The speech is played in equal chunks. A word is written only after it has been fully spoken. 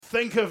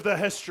Think of the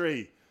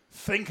history.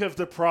 Think of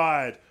the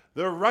pride.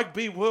 The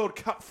Rugby World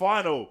Cup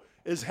final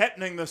is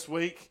happening this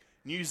week.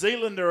 New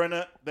Zealand are in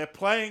it. They're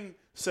playing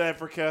South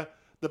Africa.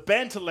 The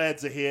Banter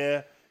Lads are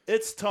here.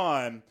 It's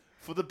time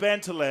for the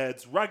Banter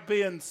Lads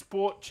Rugby and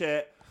Sport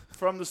Chat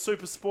from the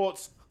Super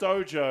Sports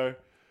Dojo.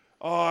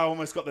 Oh, I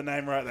almost got the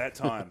name right that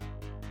time.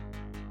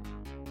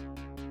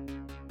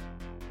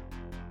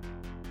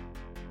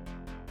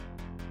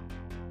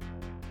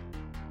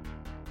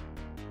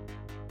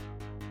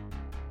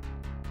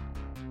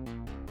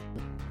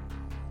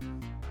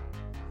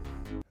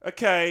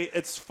 Okay,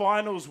 it's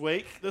finals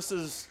week. This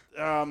is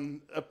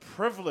a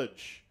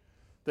privilege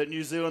that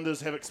New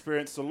Zealanders have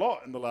experienced a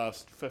lot in the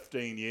last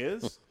 15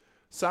 years.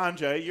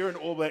 Sanjay, you're an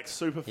All Blacks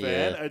super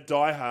fan, a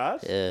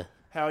diehard. Yeah.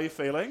 How are you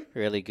feeling?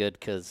 Really good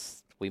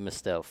because we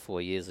missed out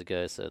 4 years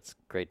ago, so it's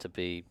great to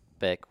be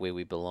back where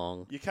we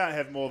belong. You can't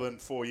have more than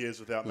 4 years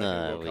without making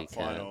a World Cup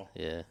final.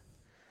 Yeah.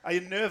 Are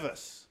you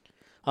nervous?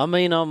 I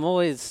mean,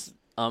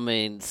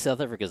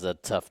 South Africa's a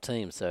tough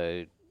team,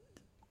 so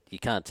you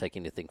can't take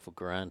anything for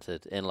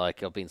granted. And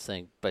like I've been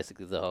saying,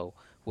 basically the whole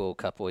World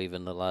Cup or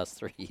even the last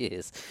 3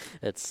 years,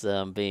 it's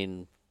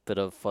been a bit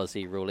of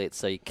fuzzy roulette,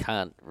 so you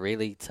can't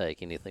really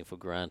take anything for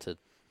granted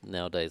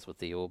nowadays with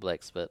the All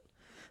Blacks. But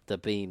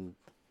they've been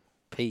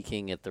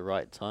peaking at the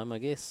right time, I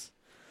guess,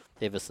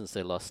 ever since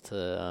they lost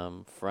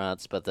to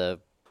France. But they've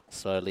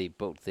slowly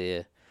built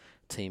their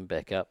team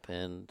back up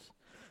and,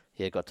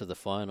 got to the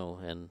final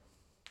and...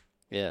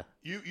 Yeah.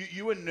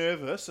 You were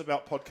nervous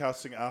about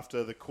podcasting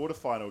after the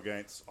quarterfinal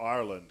against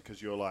Ireland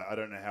because you were like, I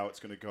don't know how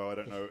it's going to go. I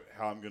don't know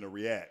how I'm going to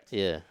react.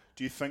 Yeah.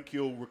 Do you think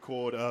you'll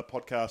record a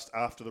podcast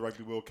after the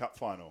Rugby World Cup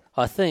final?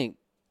 I think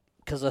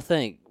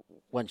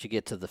once you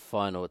get to the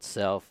final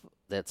itself,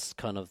 that's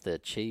kind of the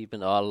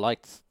achievement. I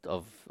liked,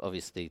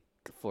 obviously,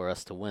 for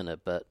us to win it,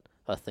 but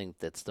I think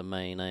that's the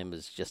main aim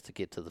is just to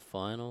get to the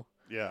final.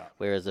 Yeah.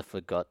 Whereas if we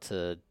got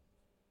to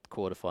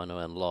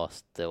quarterfinal and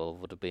lost, that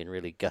would have been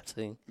really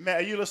gutting.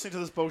 Matt, are you listening to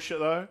this bullshit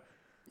though?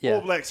 Yeah.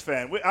 All Blacks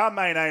fan, our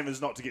main aim is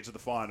not to get to the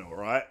final,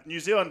 right? New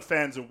Zealand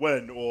fans will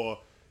win, or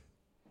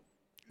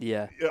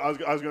yeah, I was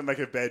going to make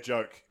a bad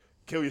joke.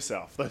 Kill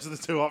yourself. Those are the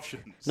two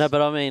options. No,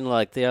 but I mean,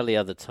 like the only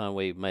other time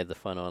we made the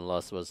final and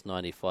lost was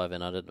 '95,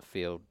 and I didn't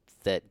feel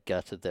that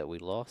gutted that we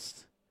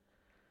lost.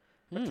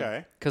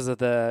 Okay, because of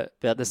the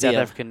South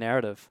African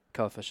narrative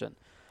coefficient.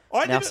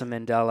 Nelson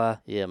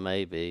Mandela. Yeah,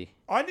 maybe.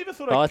 I never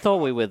thought. I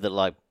thought we were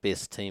the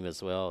best team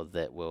as well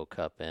that World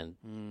Cup,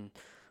 and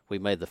we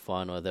made the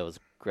final. That was a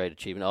great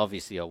achievement.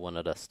 Obviously, I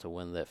wanted us to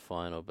win that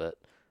final, but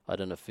I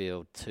didn't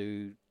feel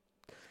too,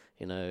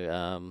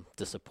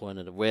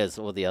 disappointed. Whereas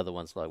all the other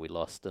ones, like we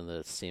lost in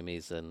the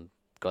semis and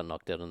got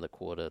knocked out in the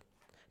quarter,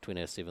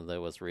 2007,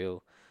 that was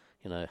real.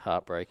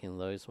 Heartbreaking,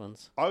 those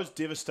ones. I was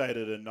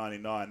devastated in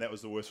 '99. That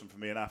was the worst one for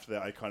me. And after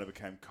that, I kind of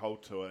became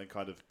cold to it and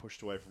kind of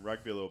pushed away from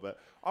rugby a little bit.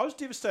 I was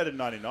devastated in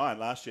 '99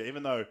 last year,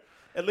 even though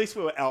at least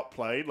we were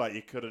outplayed. Like,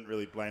 you couldn't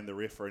really blame the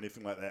ref or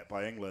anything like that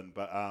by England.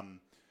 But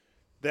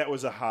that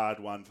was a hard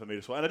one for me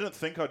to swallow. And I didn't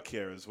think I'd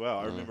care as well.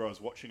 I remember I was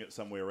watching it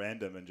somewhere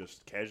random and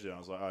just casually. I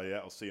was like, oh, yeah,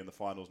 I'll see you in the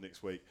finals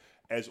next week,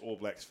 as All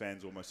Blacks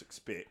fans almost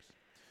expect.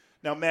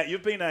 Now, Matt,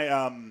 you've been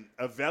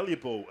a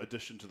valuable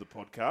addition to the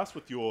podcast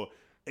with your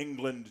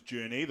England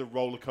journey, the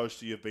roller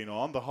coaster you've been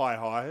on, the high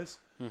highs,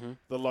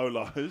 the low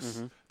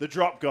lows, the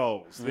drop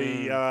goals,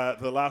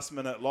 the last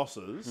minute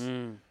losses.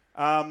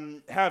 How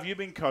have you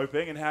been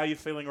coping, and how are you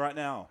feeling right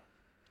now?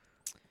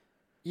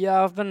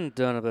 Yeah, I've been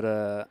doing a bit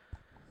of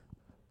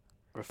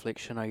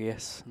reflection, I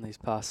guess, in these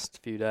past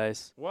few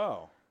days.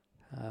 Wow.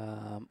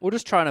 We're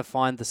just trying to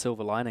find the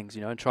silver linings,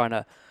 and trying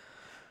to,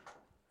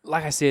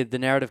 like I said, the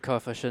narrative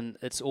coefficient,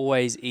 it's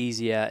always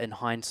easier in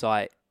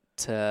hindsight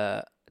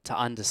to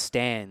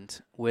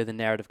understand where the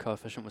narrative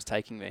coefficient was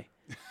taking me.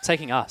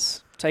 Taking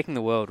us. Taking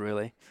the world,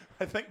 really.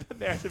 I think the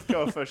narrative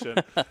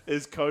coefficient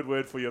is code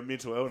word for your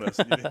mental illness.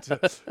 And you need to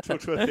talk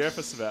to a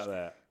therapist about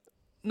that.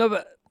 No,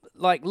 but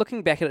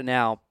looking back at it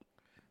now,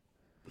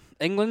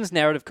 England's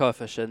narrative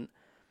coefficient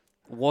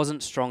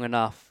wasn't strong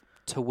enough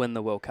to win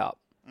the World Cup.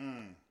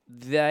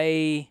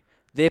 Their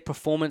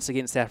performance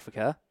against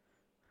Africa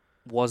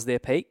was their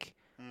peak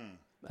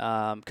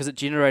because it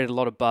generated a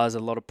lot of buzz, a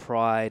lot of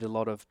pride, a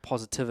lot of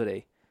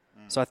positivity.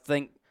 So I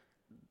think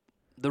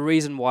the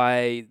reason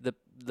why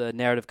the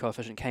narrative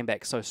coefficient came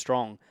back so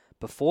strong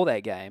before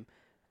that game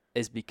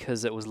is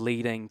because it was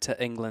leading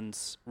to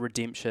England's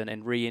redemption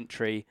and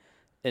re-entry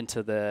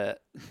into the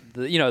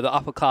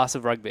upper class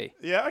of rugby.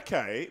 Yeah,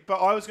 okay. But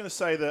I was going to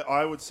say that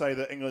I would say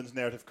that England's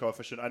narrative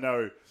coefficient, I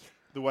know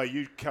the way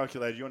you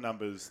calculated your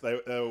numbers, they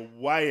were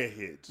way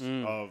ahead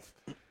of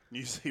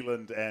New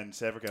Zealand and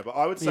South Africa. But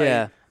I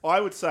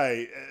would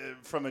say,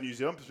 from a New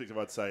Zealand perspective,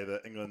 I'd say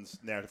that England's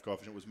narrative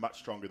coefficient was much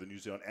stronger than New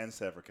Zealand and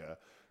South Africa.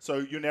 So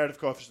your narrative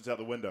coefficient's out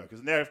the window, because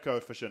the narrative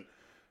coefficient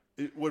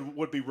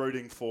would be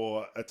rooting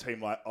for a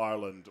team like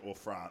Ireland or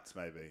France,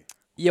 maybe.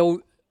 Yeah, well,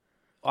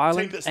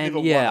 Ireland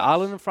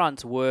and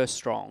France were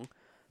strong,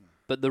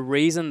 but the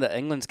reason that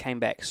England came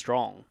back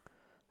strong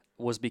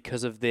was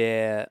because of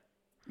their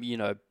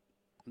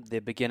the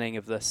beginning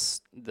of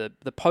this, the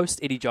post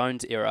Eddie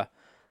Jones era,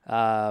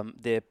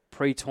 their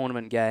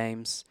pre-tournament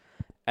games,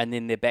 and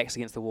then their backs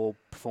against the wall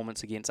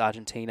performance against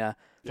Argentina.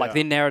 Like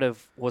their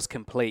narrative was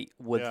complete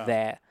with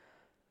that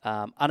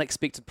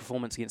unexpected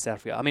performance against South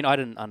Africa. I mean,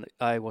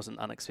 I wasn't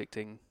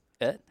unexpecting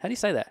it. How do you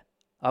say that?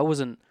 I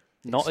wasn't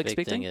not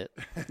expecting it.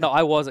 No,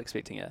 I was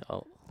expecting it.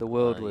 Oh, the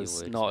world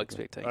was not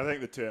expecting. I think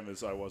the term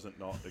is I wasn't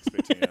not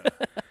expecting it.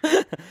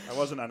 I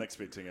wasn't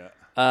unexpecting it.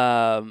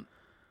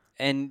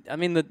 And I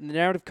mean, the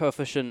narrative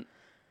coefficient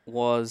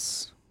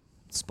was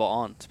spot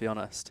on, to be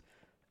honest.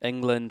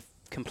 England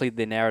completed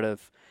their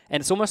narrative.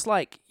 And it's almost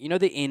like, you know,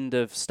 the end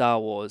of Star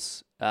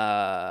Wars,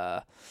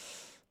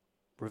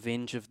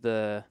 Revenge of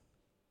the...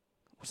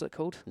 What's it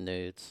called?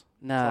 Nerds.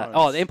 Nah. Clones.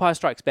 Oh, The Empire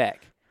Strikes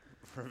Back.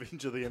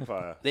 Revenge of the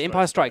Empire. The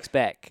Empire Strikes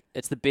Back.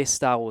 It's the best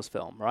Star Wars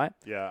film, right?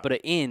 Yeah. But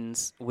it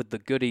ends with the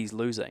goodies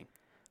losing.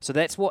 So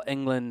that's what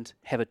England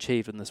have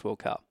achieved in this World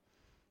Cup.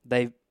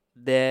 They're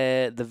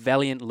the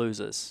valiant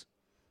losers.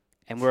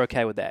 And we're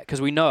okay with that. Because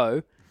we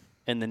know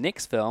in the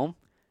next film,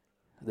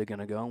 they're going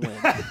to go and win.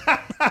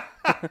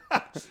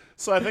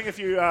 So I think if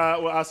you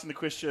were asking the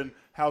question,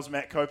 how's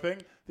Matt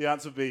coping? The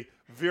answer would be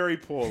very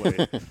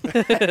poorly.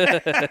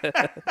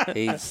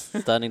 He's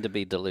starting to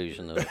be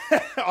delusional.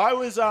 I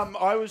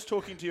was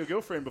talking to your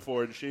girlfriend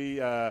before, and she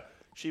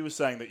was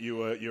saying that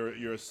you're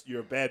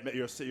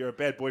a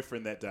bad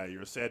boyfriend that day.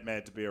 You're a sad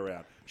man to be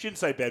around. She didn't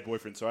say bad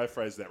boyfriend, so I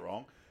phrased that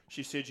wrong.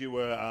 She said you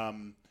were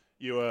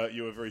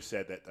very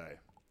sad that day.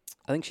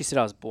 I think she said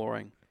I was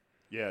boring.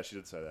 Yeah, she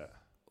did say that.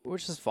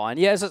 Which is fine.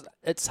 Yeah,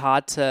 it's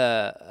hard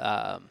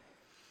to...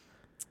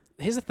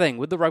 here's the thing.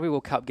 With the Rugby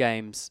World Cup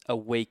games a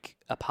week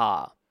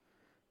apart,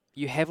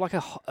 you have like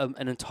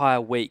an entire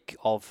week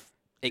of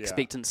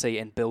expectancy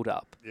and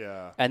build-up.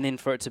 Yeah. And then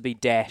for it to be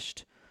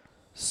dashed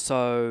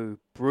so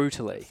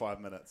brutally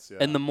 5 minutes,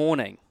 in the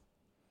morning.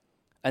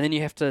 And then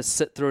you have to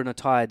sit through an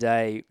entire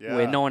day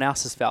where no one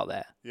else has felt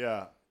that.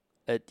 Yeah.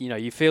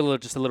 You feel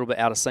just a little bit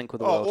out of sync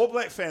with the world. All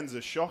Black fans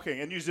are shocking.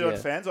 And New Zealand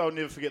fans, I'll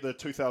never forget the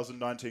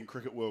 2019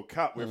 Cricket World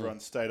Cup where everyone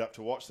stayed up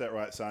to watch that,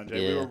 right, Sanjay?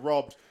 Yeah. We were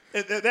robbed.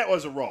 That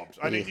was a robbed.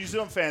 I mean, New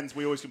Zealand fans,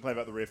 we always complain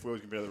about the ref. We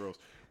always complain about the rules.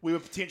 We were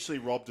potentially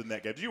robbed in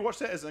that game. Did you watch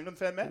that as an England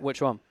fan, Matt?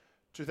 Which one?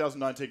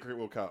 2019 Cricket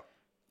World Cup.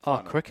 Oh,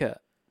 Final. cricket.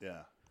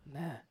 Yeah.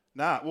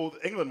 Nah. Well,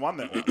 England won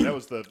that one. That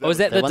was the... Was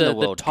that They won the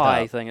World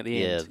tie Cup. thing at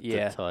the end?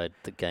 Yeah, tied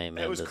the game.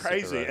 It was the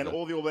crazy, Super and Rugby.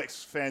 all the All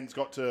Blacks fans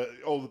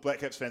all the Black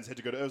Caps fans had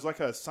to go to... It was like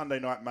a Sunday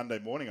night, Monday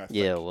morning, I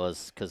think. Yeah, it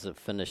was, because it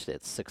finished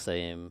at 6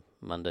 a.m.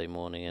 Monday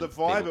morning. And the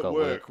vibe people at got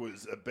work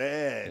was a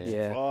bad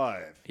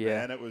vibe.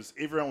 Yeah. And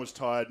everyone was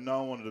tired. No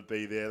one wanted to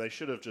be there. They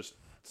should have just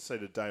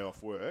said a day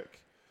off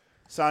work.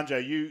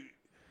 Sanjay,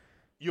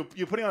 you're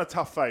putting on a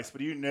tough face, but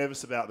are you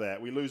nervous about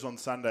that? We lose on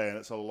Sunday, and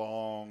it's a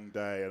long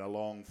day and a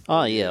long...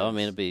 Oh, yeah. I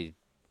mean, it'd be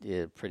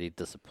pretty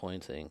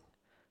disappointing.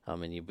 I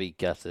mean, you'd be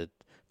gutted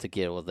to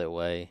get all that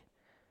way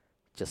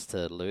just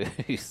to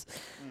lose.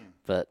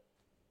 But,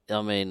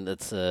 I mean,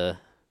 it's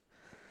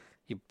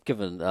you've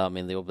given... I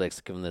mean, the All Blacks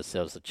have given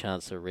themselves a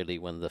chance to really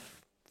win the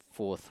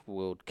fourth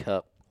World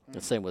Cup.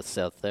 The same with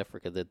South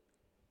Africa. They're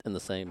in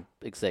the same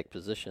exact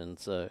position.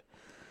 So,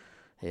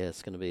 yeah,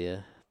 it's going to be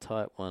a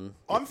tight one.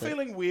 I'm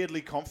feeling weirdly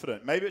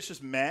confident. Maybe it's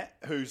just Matt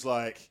who's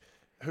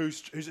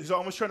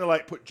almost trying to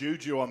like put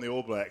juju on the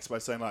All Blacks by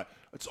saying like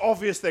it's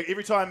obvious that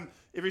every time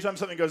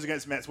something goes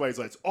against Matt's way, he's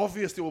like it's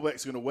obvious the All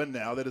Blacks are going to win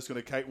now. They're just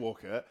going to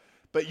cakewalk it.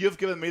 But you've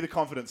given me the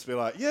confidence to be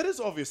like, yeah, it is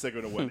obvious they're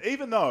going to win.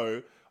 Even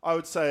though I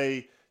would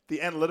say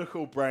the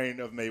analytical brain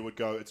of me would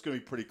go, it's going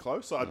to be pretty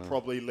close. So I'd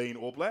probably lean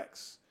All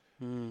Blacks,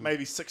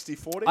 maybe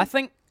 60-40. I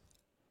think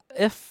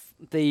if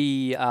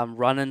the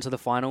run into the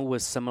final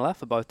was similar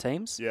for both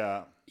teams,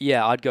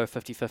 I'd go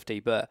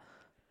 50-50. But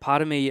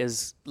part of me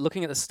is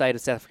looking at the state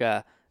of South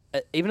Africa,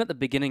 even at the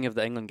beginning of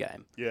the England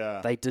game,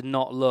 they did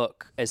not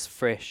look as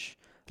fresh.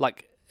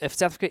 Like, if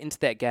South Africa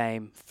entered that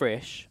game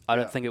fresh, I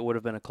don't think it would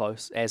have been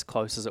as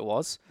close as it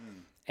was.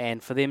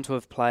 And for them to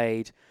have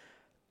played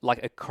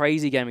like a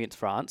crazy game against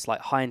France, like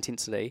high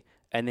intensity,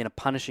 and then a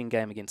punishing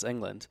game against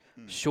England,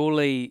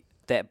 surely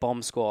that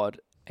bomb squad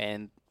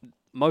and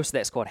most of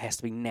that squad has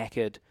to be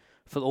knackered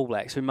for the All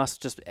Blacks, who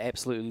must just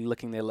absolutely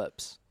licking their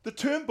lips. The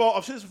term bomb,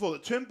 I've said this before, the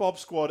term Bob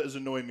squad is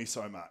annoying me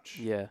so much.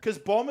 Yeah. Because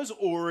bomb is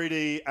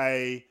already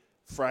a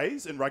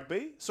phrase in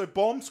rugby, so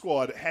bomb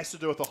squad has to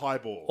do with the high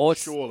ball,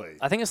 surely.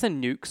 I think it's the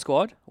nuke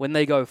squad when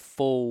they go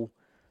full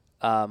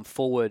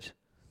forward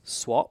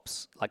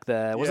swaps, like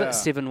the, was it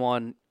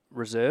 7-1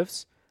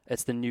 reserves?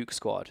 It's the nuke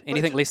squad.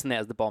 Anything less than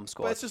that is the bomb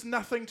squad. But it's just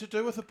nothing to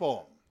do with a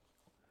bomb.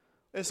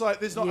 It's like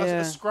there's not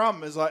a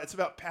scrum. Is like it's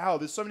about power.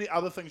 There's so many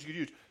other things you could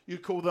use.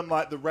 You'd call them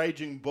like the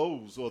Raging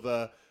Bulls or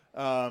the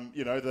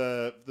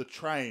the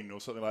train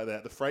or something like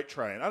that. The freight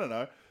train. I don't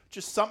know.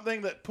 Just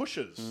something that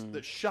pushes,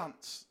 that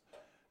shunts.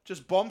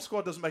 Just bomb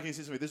squad doesn't make any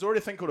sense to me. There's already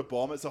a thing called a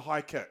bomb. It's a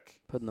high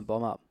kick. Putting the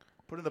bomb up.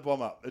 Putting the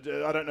bomb up.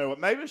 I don't know what.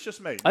 Maybe it's just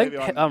me. I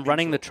think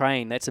running the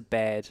train. That's a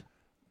bad.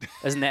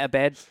 Isn't that a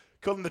bad?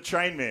 Call them the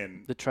train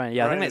men. The train.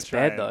 Yeah, I think that's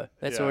bad though.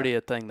 That's already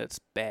a thing that's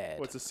bad.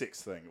 What's a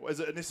sex thing? Is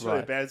it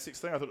necessarily a bad sex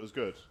thing? I thought it was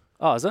good.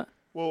 Oh, is it?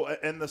 Well,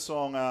 in the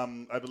song,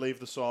 I believe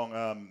the song,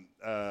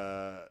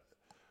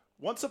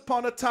 Once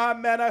Upon a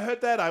Time, man, I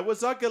heard that I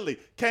was ugly.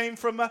 Came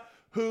from a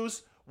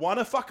Who's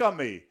Wanna Fuck On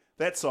Me.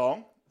 That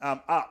song,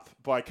 Up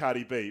by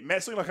Cardi B.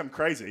 Matt's looking like I'm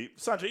crazy.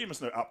 Sanjay, you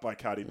must know Up by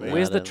Cardi B.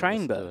 Where's I the don't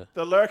train listen to bit? it.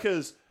 The lyric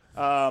is,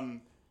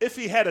 if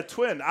he had a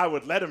twin, I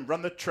would let him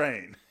run the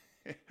train.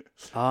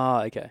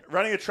 Oh, okay.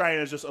 Running a train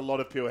is just a lot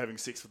of people having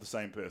sex with the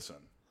same person.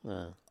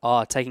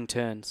 Oh, taking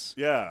turns.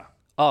 Yeah.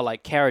 Oh,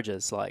 like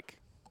carriages, like.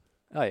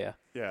 Oh, yeah.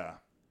 Yeah.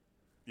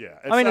 Yeah.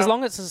 I mean, It's, as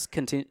long as it's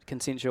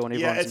consensual and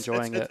everyone's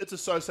enjoying it. It's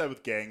associated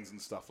with gangs and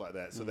stuff like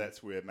that, so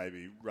that's where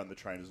maybe Run the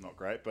Train is not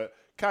great. But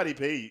Cardi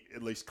B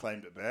at least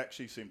claimed it back.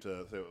 She seemed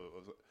to think it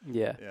was.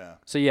 Yeah. Yeah.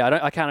 So yeah,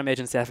 I can't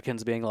imagine South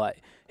Africans being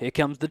like, "Here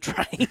comes the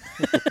train,"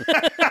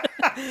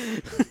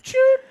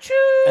 Choo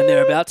choo. and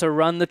they're about to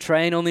run the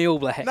train on the All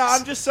Blacks. No,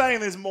 I'm just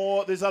saying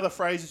there's other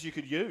phrases you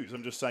could use.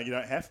 I'm just saying you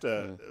don't have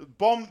to.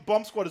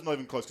 Bomb squad is not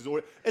even close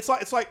because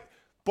it's like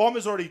bomb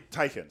is already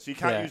taken, so you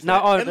can't use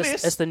no, that.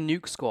 it's the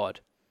nuke squad.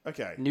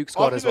 Okay. Nuke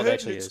squad I've is never what they heard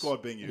actually nuke use.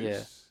 squad being used.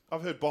 Yeah.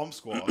 I've heard bomb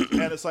squad,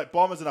 and it's like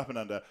bomb is an up and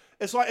under.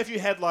 It's like if you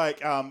had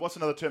like what's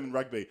another term in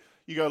rugby?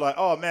 You go like,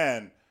 oh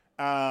man,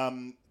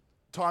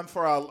 time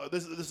for our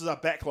this is our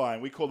back line.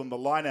 We call them the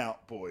line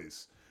out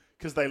boys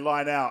because they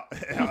line out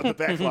the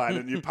back line,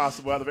 and you pass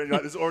the ball out. Like,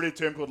 there's already a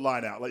term called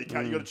line out. Like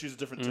you got to choose a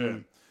different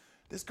term.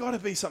 There's got to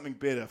be something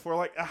better for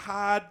like a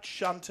hard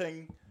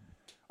shunting.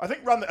 I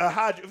think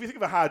if you think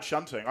of a hard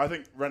shunting, I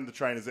think run the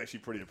train is actually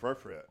pretty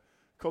appropriate.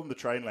 Call them the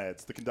train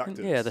lads, the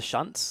conductors. Yeah, the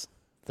shunts.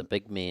 The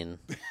big men.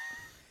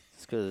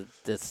 It's 'cause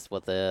that's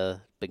what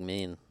they're, big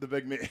men. The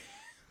big men.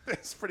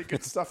 That's pretty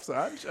good stuff,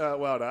 Sanj.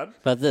 Well done.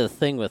 But the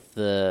thing with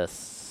the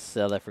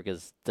South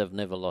Africa's, they've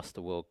never lost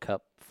a World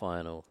Cup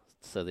final,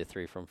 so they're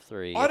 3 from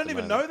 3. I didn't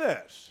even know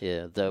that.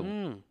 Yeah,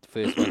 the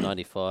first one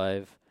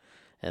 95,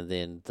 and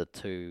then the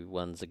 2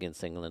 ones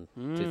against England,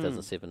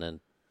 2007 and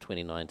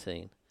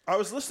 2019. I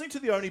was listening to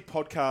the only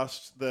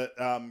podcast that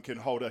can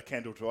hold a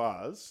candle to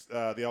ours,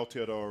 the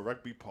Aotearoa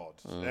Rugby Pod.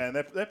 And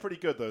they're pretty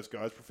good, those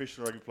guys,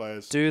 professional rugby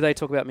players. Do they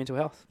talk about mental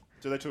health?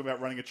 Do they talk about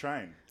running a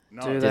train?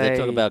 No. Do Did they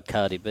talk They- about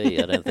Cardi B?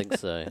 I don't think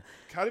so.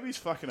 Cardi B's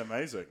fucking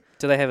amazing.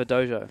 Do they have a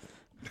dojo?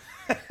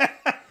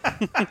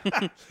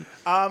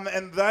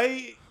 And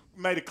they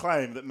made a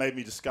claim that made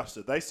me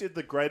disgusted. They said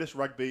the greatest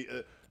rugby,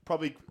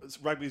 probably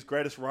rugby's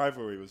greatest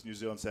rivalry was New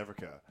Zealand-South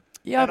Africa.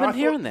 Yeah, And I've I been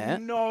hearing thought,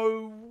 that.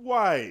 No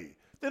way.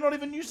 They're not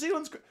even New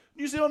Zealand's.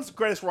 New Zealand's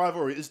greatest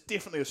rivalry is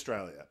definitely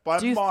Australia by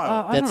Do a you-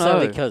 mile. I don't That's know.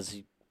 only because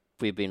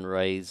we've been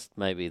raised,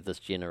 maybe this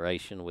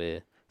generation,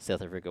 where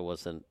South Africa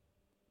wasn't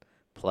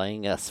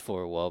playing us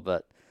for a while,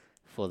 but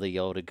for the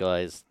older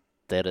guys,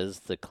 that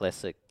is the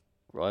classic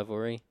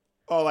rivalry.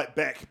 Oh, like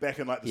back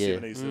in like the Yeah.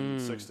 70s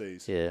and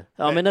 60s. Yeah.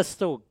 I mean, it's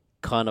still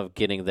kind of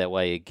getting that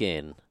way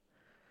again.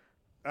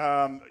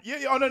 Oh,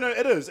 no,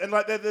 it is. And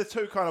like they're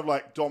two kind of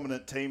like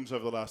dominant teams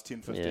over the last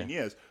 10, 15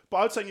 years. But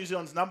I would say New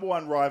Zealand's number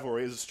one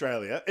rivalry is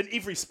Australia in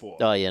every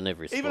sport. Oh, yeah, in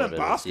every sport. Even in it is,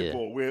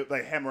 basketball, where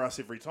they hammer us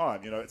every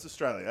time, it's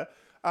Australia.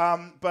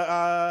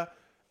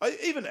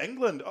 Even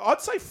England,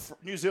 I'd say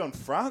New Zealand,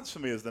 France for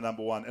me is the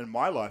number one in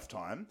my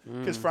lifetime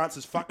because France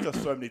has fucked us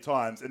so many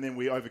times, and then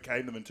we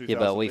overcame them in 2011. Yeah,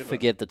 but we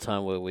forget the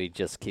time where we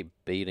just keep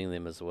beating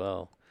them as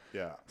well.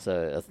 Yeah.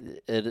 So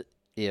and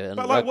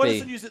But like, what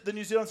rugby, is the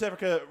New Zealand-South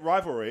Africa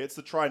rivalry? It's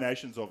the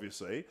Tri-Nations,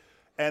 obviously,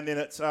 and then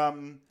it's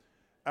 95.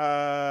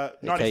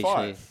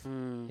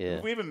 yeah.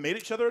 Have we even met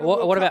each other? At a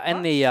What World about Cup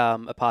in the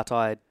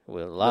apartheid?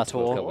 Well, last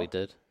World tour. Cup we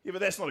did. Yeah, but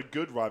that's not a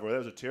good rivalry. That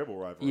was a terrible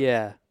rivalry.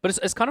 Yeah, but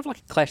it's kind of like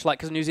a clash, like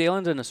because New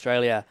Zealand and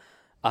Australia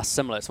are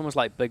similar. It's almost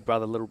like big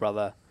brother, little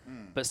brother.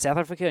 But South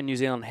Africa and New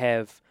Zealand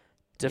have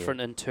different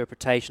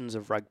interpretations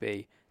of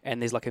rugby, and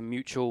there's like a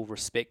mutual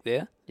respect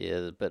there. Yeah,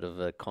 there's a bit of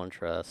a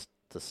contrast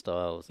to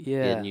styles.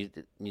 Yeah.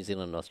 New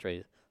Zealand and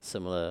Australia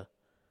similar,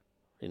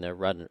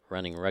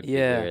 running rugby,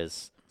 Yeah.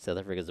 whereas South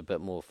Africa's a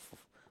bit more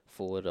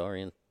forward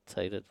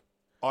orientated.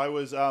 I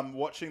was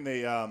watching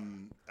the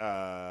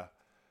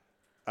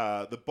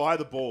By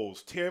the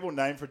Balls, terrible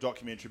name for a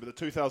documentary, but the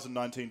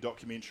 2019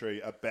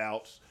 documentary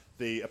about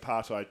the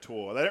apartheid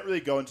tour. They don't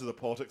really go into the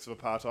politics of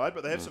apartheid,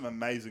 but they have some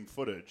amazing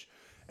footage.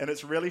 And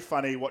it's really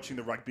funny watching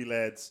the rugby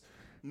lads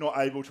not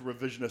able to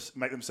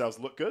make themselves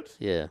look good.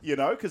 Yeah.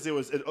 Because there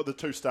was the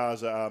 2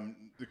 stars,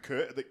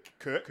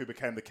 Kirk, who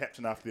became the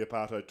captain after the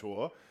apartheid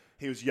tour.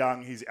 He was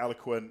young, he's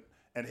eloquent,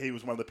 and he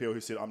was one of the people who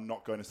said, I'm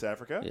not going to South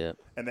Africa. Yeah.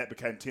 And that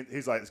became,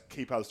 he's like a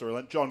key part of the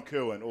storyline. John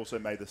Kirwan also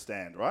made the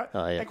stand, right?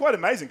 Oh, yeah. And quite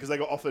amazing because they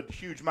got offered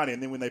huge money,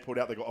 and then when they pulled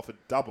out, they got offered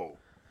double.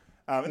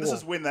 And this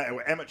is when they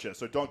were amateur,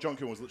 so John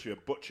Kirwan was literally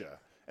a butcher,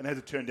 and they had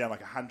to turn down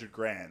like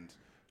 $100,000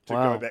 to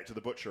Wow. go back to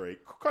the butchery.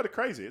 Quite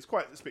crazy. It's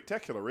quite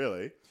spectacular,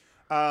 really.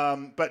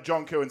 But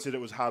John Kirwan said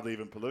it was hardly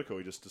even political.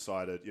 He just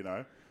decided,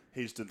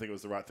 he just didn't think it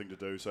was the right thing to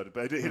do.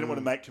 But he didn't want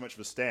to make too much of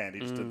a stand.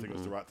 He just didn't think it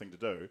was the right thing to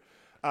do.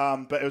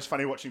 But it was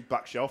funny watching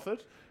Buck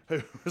Shelford,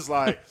 who was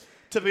like,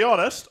 to be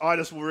honest, I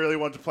just really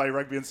wanted to play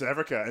rugby in South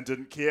Africa and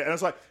didn't care. And I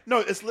was like, no,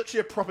 it's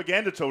literally a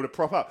propaganda tool to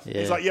prop up. Yeah.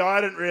 He's like, I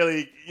didn't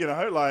really,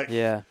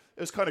 Yeah.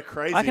 was kind of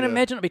crazy. I can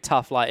imagine it'd be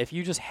tough. Like if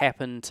you just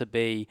happen to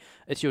be,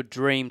 it's your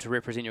dream to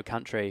represent your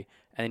country,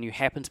 and then you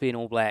happen to be an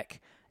All Black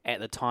at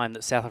the time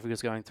that South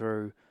Africa's going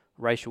through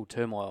racial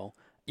turmoil.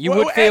 You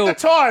would feel at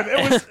the time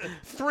it was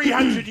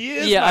 300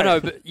 years. Yeah, mate. I know,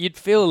 but you'd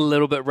feel a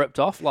little bit ripped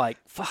off. Like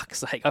fuck's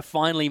sake, I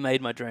finally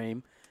made my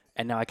dream,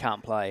 and now I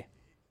can't play.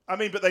 I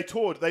mean, but they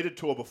toured. They did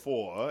tour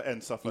before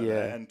and stuff like Yeah.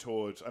 that, and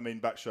toured. I mean,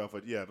 Buck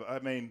Shelford, yeah. But I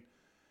mean,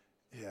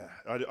 yeah,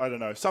 I don't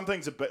know. Some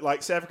things a bit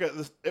like South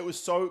Africa. It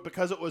was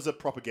because it was a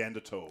propaganda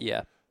tool.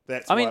 Yeah.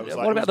 That's. I why mean, it was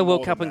like, what it about was the World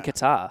more Cup than in that.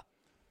 Qatar?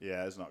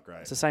 Yeah, it's not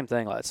great. It's the same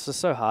thing. Like it's just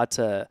so hard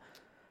to.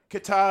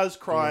 Qatar's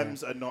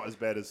crimes are not as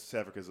bad as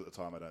South Africa's at the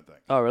time. I don't think.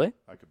 Oh really?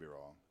 I could be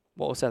wrong.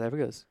 What was South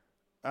Africa's?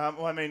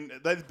 Well, I mean,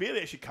 they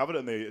barely actually covered it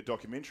in the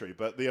documentary,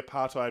 but the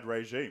apartheid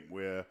regime,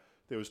 where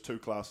there was two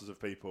classes of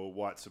people,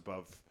 whites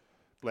above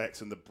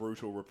blacks, and the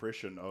brutal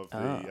repression of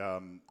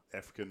the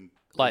African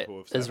Like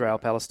people of South Israel,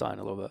 Africa. Palestine,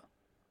 a little bit.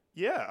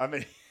 Yeah, I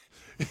mean,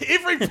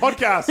 every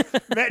podcast,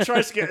 Matt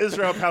tries to get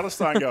Israel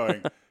Palestine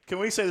going. Can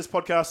we say this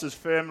podcast is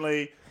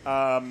firmly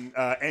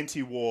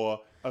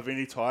anti-war of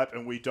any type,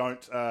 and we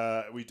don't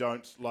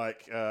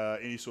like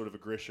any sort of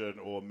aggression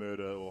or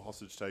murder or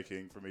hostage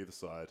taking from either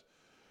side?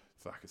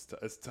 Fuck,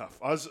 it's tough.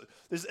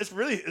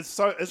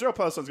 Israel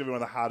Palestine's gonna be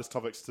one of the hardest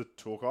topics to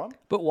talk on.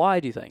 But why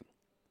do you think?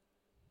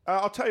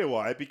 I'll tell you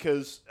why.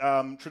 Because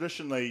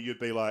traditionally you'd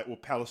be like, well,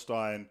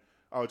 Palestine.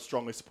 I would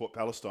strongly support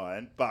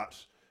Palestine, but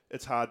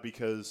it's hard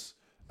because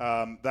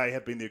they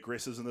have been the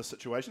aggressors in this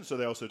situation, so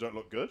they also don't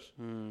look good.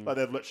 Like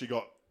they've literally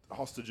got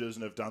hostages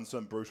and have done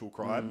some brutal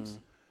crimes.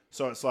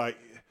 So it's like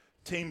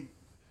Team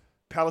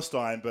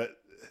Palestine, but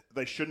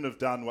they shouldn't have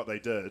done what they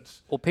did.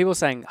 Well, people are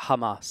saying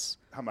Hamas.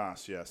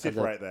 Hamas, yeah,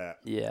 separate that.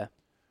 Yeah.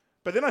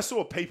 But then I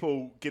saw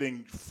people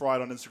getting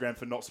fried on Instagram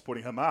for not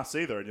supporting Hamas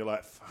either, and you're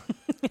like, fuck.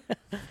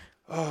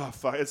 Oh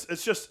fuck!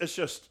 It's just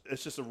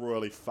a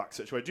royally fucked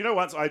situation. Do you know?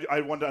 Once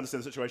I wanted to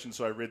understand the situation,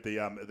 so I read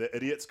the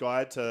Idiot's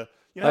Guide to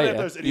they have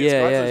those Idiot's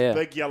Guides, those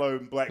big yellow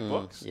and black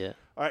books. Yeah.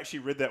 I actually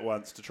read that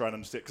once to try and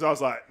understand, because I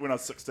was like, when I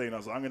was 16, I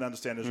was like, I'm going to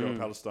understand Israel and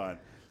Palestine,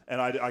 and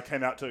I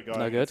came out to it going,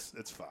 No good.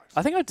 It's fucked.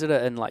 I think I did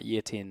it in like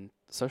year 10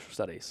 social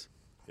studies.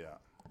 Yeah.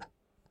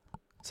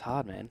 It's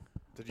hard, man.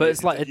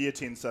 It's like year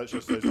 10 social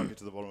studies not get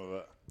to the bottom of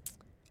it.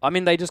 I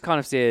mean, they just kind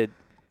of said,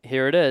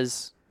 here it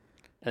is,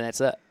 and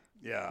that's it.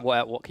 Yeah.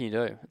 What can you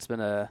do? It's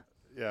been a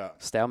Yeah.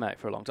 stalemate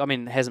for a long time. I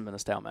mean, it hasn't been a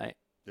stalemate.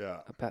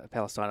 Yeah.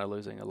 Palestine are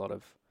losing a lot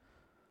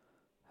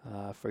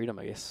of freedom,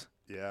 I guess.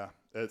 Yeah.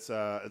 It's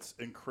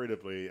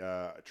incredibly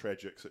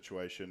tragic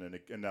situation, and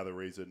another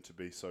reason to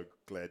be so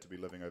glad to be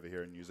living over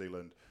here in New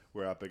Zealand,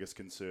 where our biggest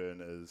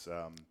concern is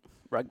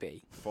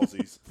Rugby.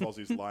 Fozzie's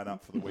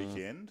lineup for the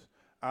weekend.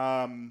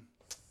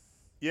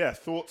 Yeah,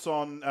 thoughts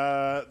on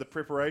the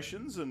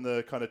preparations and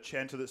the kind of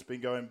chanter that's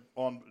been going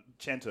on.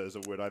 Chanter is a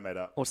word I made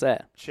up. What's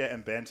that? Chat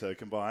and banter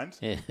combined.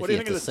 Yeah, What do you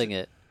have think to of sing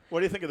it. What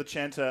do you think of the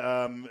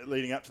chanter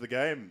leading up to the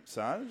game,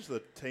 Sarge?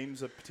 The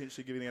teams are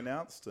potentially getting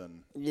announced,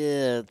 and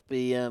Yeah, it'd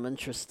be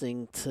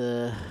interesting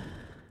to.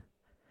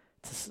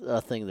 I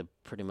think they're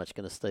pretty much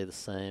going to stay the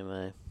same.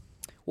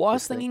 Well, I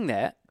was Quickly. thinking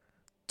that.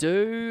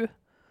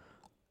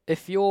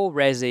 If you're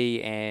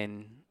Razzie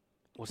and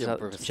what's Yeah, that?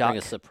 bring Chuck,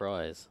 a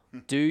surprise.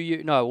 do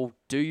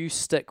you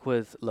stick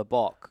with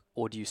LeBoc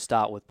or do you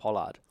start with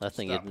Pollard? I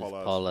think Start it's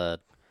Pollard. Pollard.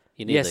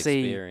 You need Yeah, the see,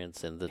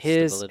 experience and the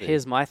Here's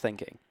stability. my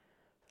thinking.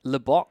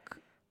 LeBoc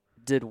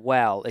did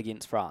well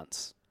against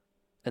France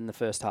in the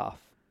first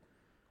half,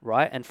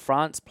 right? And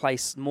France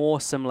plays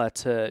more similar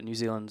to New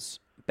Zealand's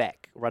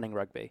back running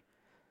rugby.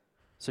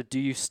 So do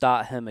you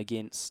start him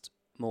against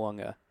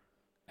Mo'unga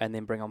and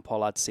then bring on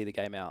Pollard to see the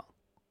game out?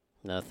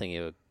 No, I think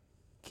he would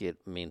get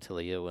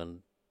mentally ill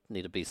and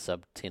need to be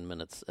sub 10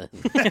 minutes in.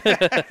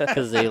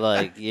 Because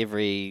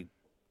every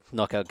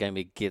knockout game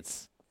he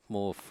gets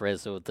more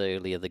frazzled the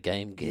earlier the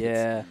game gets.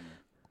 Yeah.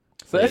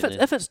 So But then-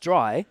 if it's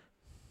dry,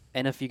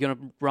 and if you're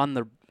gonna run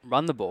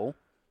the ball,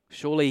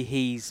 surely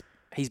he's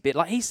better.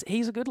 Like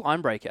he's a good line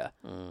breaker.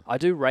 I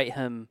do rate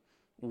him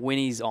when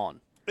he's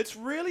on. it's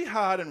really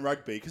hard in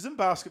rugby because in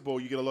basketball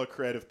you get a lot of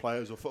creative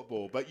players, or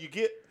football, but you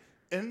get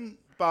in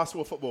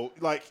basketball, football,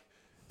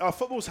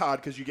 football's hard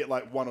because you get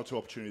like one or two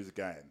opportunities a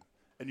game,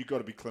 and you've got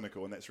to be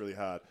clinical, and that's really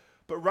hard.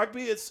 But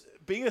rugby, it's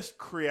being a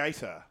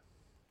creator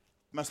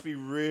must be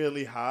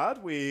really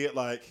hard. Where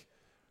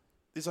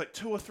there's like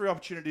two or three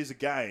opportunities a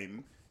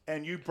game,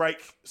 and you break.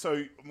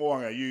 So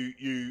Mo'unga,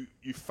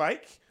 you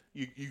fake,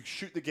 you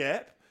shoot the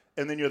gap,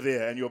 and then you're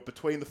there, and you're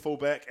between the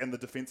fullback and the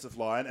defensive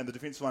line, and the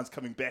defensive line's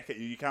coming back at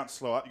you. You can't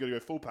slow up. You got to go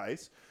full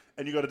pace,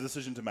 and you got a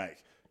decision to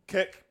make: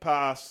 kick,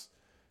 pass,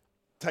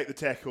 take the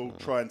tackle,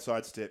 try and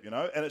sidestep.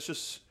 And it's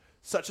just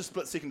such a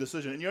split-second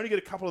decision, and you only get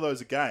a couple of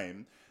those a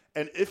game.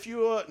 And if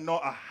you're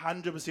not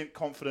 100%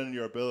 confident in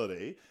your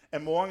ability,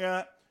 and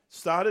Mo'unga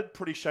started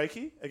pretty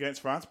shaky against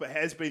France, but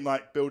has been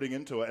building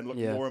into it and looked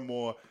more and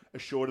more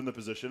assured in the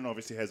position.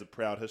 Obviously has a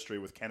proud history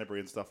with Canterbury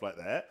and stuff like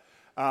that.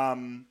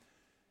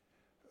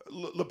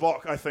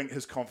 Lebock, I think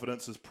his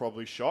confidence is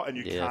probably shot, and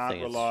you Yeah, I can't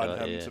think it's rely on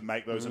shot, him yeah. to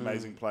make those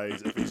amazing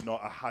plays if he's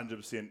not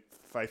 100%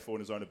 faithful in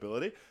his own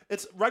ability.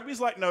 Rugby's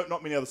like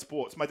not many other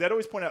sports. My dad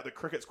always pointed out that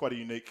cricket's quite a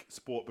unique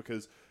sport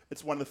because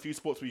it's one of the few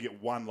sports where you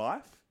get one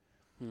life,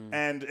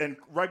 and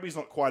rugby's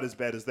not quite as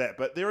bad as that.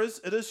 But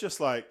it is just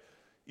like,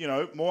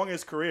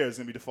 Mo'unga's career is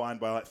going to be defined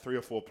by like 3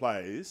 or 4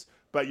 plays,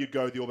 but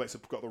the All Blacks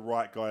have got the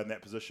right guy in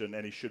that position,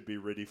 and he should be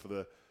ready for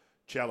the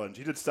challenge.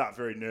 He did start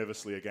very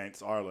nervously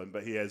against Ireland,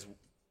 but he's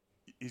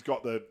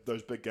got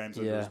those big games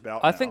under his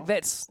belt. I think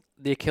that's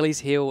the Achilles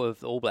heel of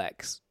the All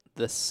Blacks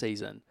this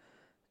season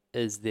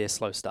is their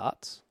slow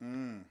starts.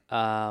 And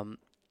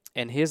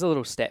here's a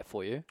little stat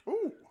for you.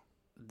 Ooh.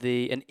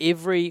 In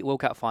every World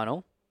Cup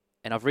final,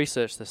 and I've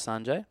researched this,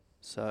 Sanjay,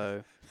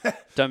 so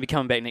don't be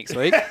coming back next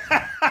week.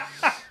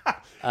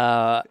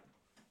 At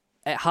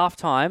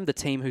halftime, the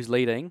team who's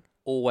leading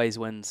always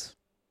wins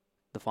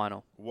the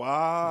final.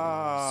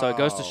 Wow. So it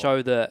goes to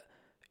show that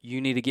you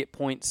need to get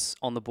points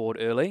on the board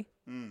early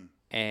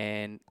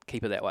and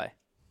keep it that way.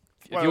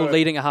 If you're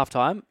leading at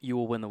halftime, you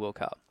will win the World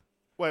Cup.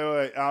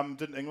 Wait.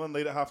 Didn't England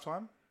lead at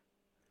halftime?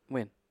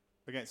 When?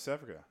 Against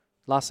South Africa?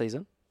 Last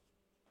season.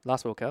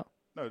 Last World Cup.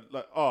 No,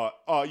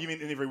 you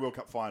mean in every World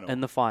Cup final?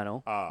 In the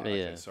final.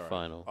 Okay, sorry.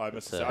 Final. I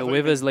missed So it.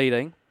 Whoever's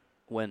leading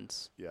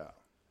wins. Yeah.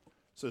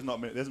 So it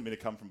hasn't been a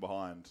come from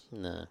behind.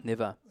 No.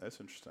 Never. That's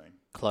interesting.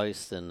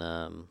 Close in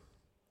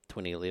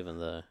 2011,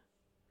 though.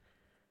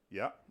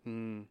 Yeah.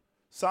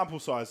 Sample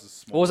size is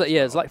small. What was it?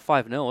 Yeah, it's like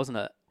 5-0, wasn't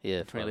it?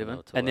 Yeah, 2011.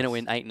 5-0 to And then it us.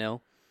 went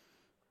 8-0.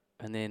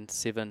 And then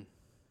 8-7.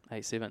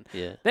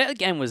 Yeah. That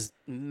game was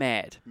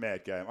mad.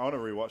 Mad game. I want to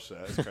rewatch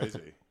that. It's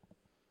crazy.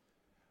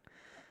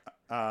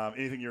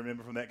 Anything you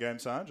remember from that game,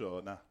 Sanj,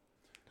 or no?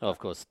 Oh, of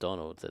course,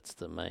 Donald. That's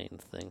the main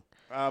thing.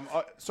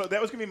 So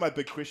that was going to be my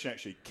big question,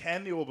 actually.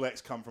 Can the All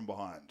Blacks come from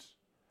behind?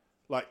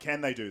 Like,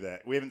 can they do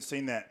that? We haven't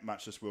seen that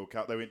much this World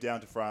Cup. They went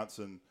down to France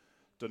and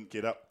didn't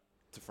get up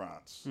to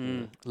France.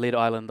 Led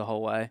Ireland the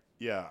whole way.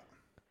 Yeah.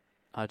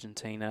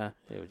 Argentina.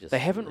 Yeah, They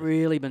haven't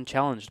really been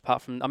challenged,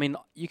 apart from... I mean,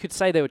 you could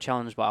say they were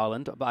challenged by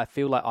Ireland, but I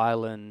feel like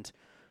Ireland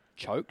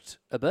choked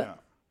a bit. Yeah.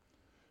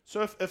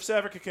 So if South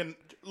Africa can...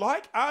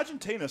 Like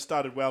Argentina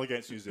started well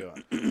against New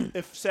Zealand.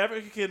 If South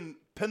Africa can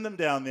pin them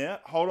down there,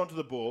 hold on to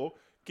the ball,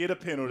 get a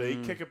penalty,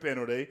 kick a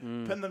penalty,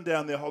 pin them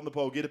down there, hold the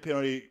ball, get a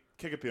penalty,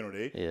 kick a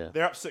penalty. Yeah.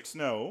 They're up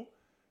 6-0.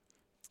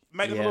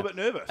 Make them a little bit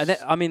nervous. And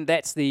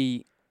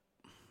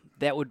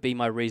that would be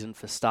my reason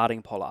for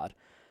starting Pollard.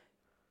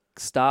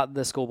 Start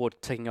the scoreboard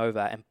ticking over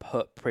and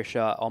put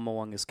pressure on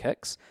Mo'unga's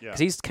kicks. Because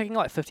he's kicking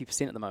like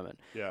 50% at the moment.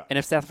 Yeah. And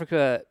if South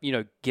Africa,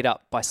 get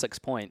up by 6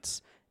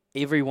 points,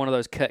 every one of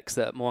those kicks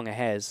that Mo'unga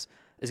has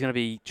is going to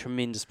be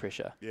tremendous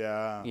pressure.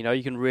 Yeah.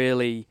 You can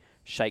really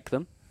shake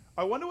them.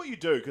 I wonder what you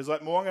do, because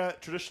like Mo'unga,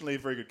 traditionally a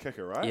very good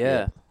kicker, right?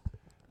 Yeah.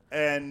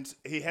 And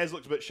he has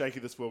looked a bit shaky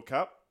this World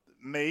Cup.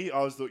 You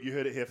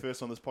heard it here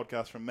first on this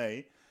podcast from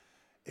me.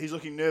 He's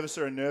looking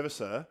nervouser and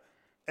nervouser.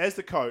 As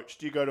the coach,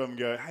 do you go to him and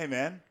go, hey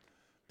man,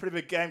 pretty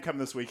big game coming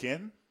this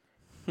weekend.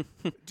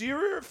 Do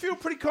you feel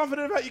pretty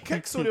confident about your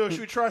kicks, or should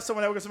we try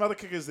someone else, get some other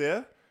kickers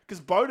there? Because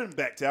Bowden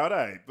backed out,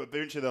 But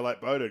eventually they're like,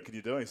 Bowden, can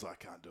you do it? He's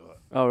like, I can't do it.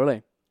 Oh,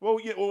 really? Well,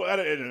 yeah. Well, I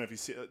don't know if you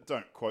see.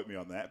 Don't quote me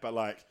on that, but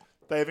like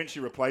they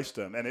eventually replaced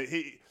him, and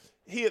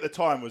he at the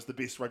time was the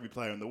best rugby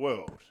player in the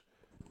world,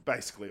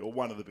 basically, or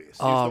one of the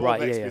best. He was the All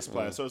Blacks' best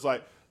player. So it was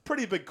like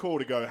pretty big call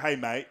to go, hey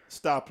mate,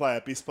 star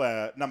player, best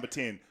player, number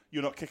 10,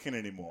 you're not kicking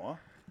anymore.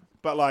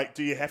 But like,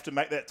 do you have to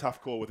make that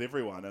tough call with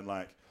everyone? And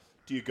like,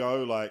 do you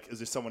go like, is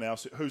there someone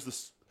else who's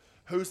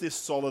their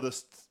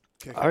solidest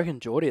kicker? I reckon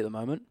Geordie at the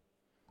moment.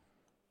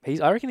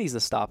 I reckon he's the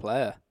star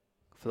player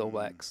for the All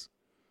Blacks.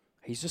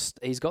 He's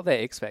got that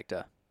X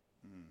factor.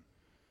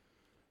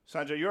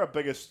 Sanjay, you're our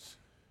biggest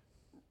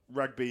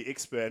rugby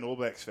expert and All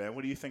Blacks fan.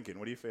 What are you thinking?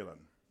 What are you feeling?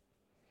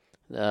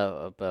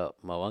 About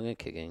Mo'unga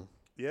kicking.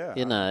 Yeah.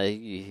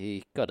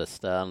 He got to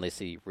start unless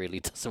he really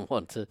doesn't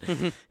want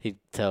to. He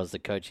tells the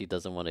coach he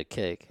doesn't want to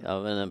kick.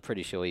 And I'm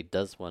pretty sure he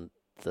does want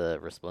the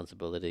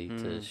responsibility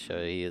to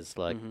show he is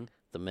like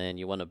the man.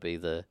 You want to be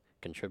the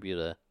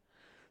contributor.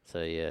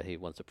 So, yeah, he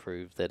wants to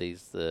prove that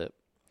he's the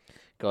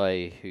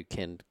guy who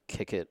can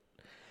kick it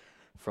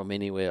from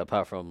anywhere,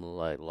 apart from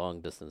like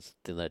long distance.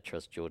 Then they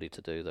trust Geordie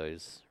to do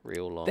those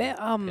real long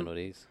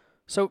penalties.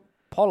 So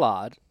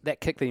Pollard,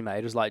 that kick that he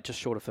made was like just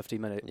short of 50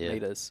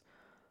 meters.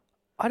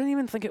 I didn't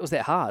even think it was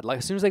that hard. Like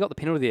as soon as they got the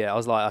penalty there, I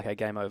was like, okay,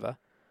 game over.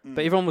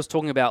 But everyone was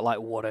talking about like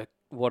what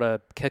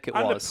a kick it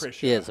Under was.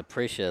 pressure. Yeah, it's a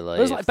pressure. Like,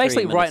 It was like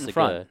basically 3 right minutes in to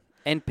front. go.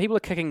 And people are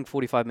kicking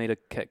 45-meter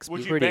kicks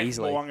Would you pretty back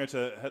easily. Mo'unga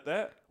to hit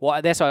that?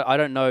 Well, that's why I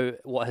don't know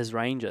what his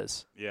range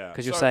is. Yeah.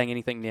 Because you're saying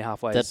anything near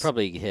halfway. They'd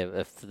probably have,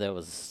 if there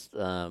was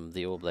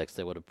the All Blacks,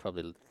 they would have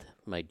probably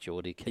made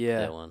Geordie kick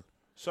that one.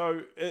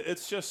 So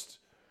it's just,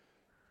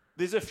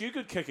 there's a few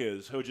good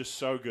kickers who are just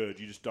so good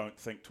you just don't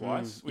think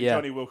twice.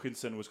 Johnny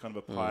Wilkinson was kind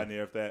of a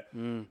pioneer of that.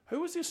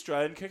 Who was the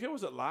Australian kicker?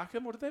 Was it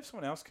Larkham, or did they have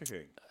someone else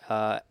kicking?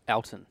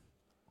 Alton.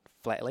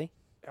 Flatley.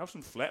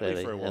 Alston Flatley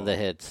Clearly. for a while. And they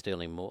had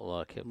Sterling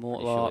Mortlock.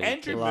 Mortlock.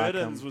 Andrew like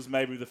Middens was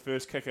maybe the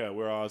first kicker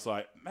where I was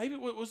like, maybe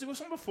was there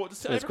someone before?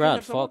 Does It was Africa Grant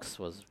have someone? Fox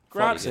was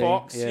Grant pretty good.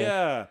 Fox, Yeah.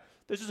 yeah.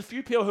 There's just a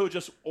few people who are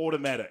just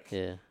automatic.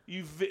 Yeah.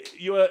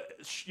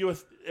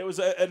 It was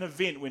an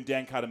event when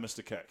Dan Carter missed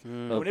a kick.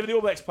 But whenever the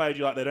All Blacks played,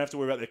 you're like, they don't have to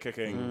worry about their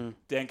kicking.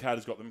 Dan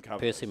Carter's got them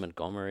covered. Percy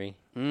Montgomery.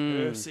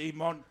 Percy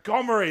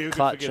Montgomery, who could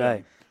Clutch, forget eh?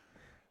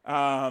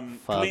 him?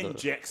 Father- Glenn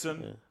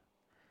Jackson.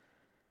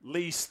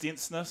 Lee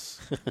Stensness.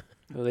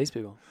 Who are these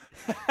people?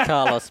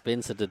 Carlos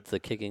Spencer did the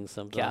kicking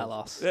sometimes.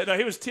 Carlos. No,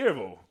 he was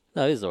terrible.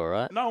 No, he's all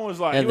right. No one was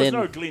like, And he was then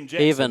no Glenn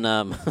Jackson. Even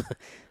was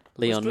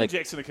Leon Glenn Mc...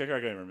 Jackson a kicker? I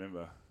can't even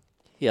remember.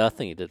 Yeah, I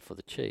think he did for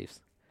the Chiefs.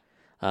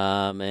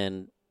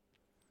 And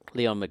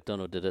Leon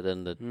McDonald did it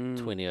in the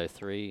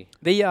 2003.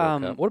 The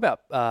World Cup. what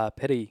about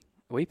Petty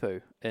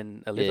Weepu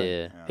in 11?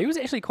 Yeah. He was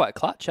actually quite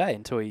clutch,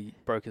 until he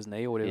broke his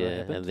knee or whatever Yeah,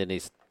 happened. and then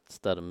he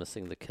started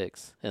missing the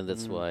kicks. And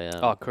that's why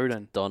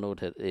Cruden. Donald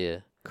had... Yeah.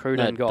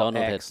 Cruden got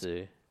Donald axed. had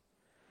to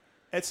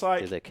It's do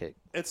like that kick.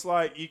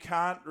 you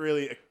can't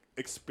really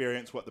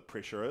experience what the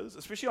pressure is,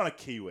 especially on a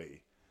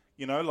Kiwi.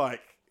 You know,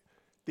 like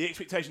the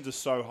expectations are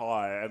so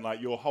high, and like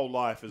your whole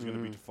life is going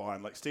to be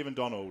defined. Like Stephen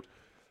Donald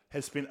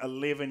has spent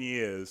 11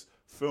 years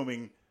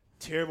filming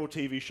terrible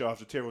TV show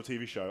after terrible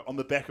TV show on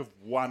the back of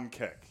one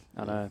kick.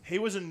 I know. He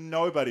was a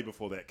nobody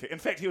before that kick. In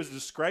fact, he was a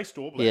disgraced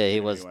All Black. Yeah,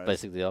 he was anyways.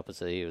 basically the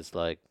opposite. He was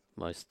like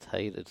most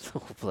hated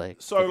All Black.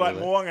 So like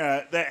kicker.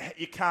 Mo'unga, that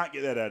you can't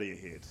get that out of your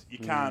head. You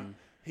can't.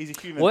 He's a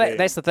human Well, being.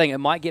 that's the thing. It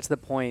might get to the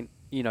point,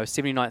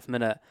 79th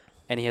minute,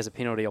 and he has a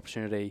penalty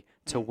opportunity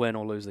to win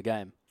or lose the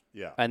game.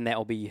 yeah. And that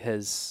will be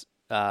his,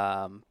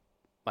 I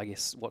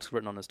guess, what's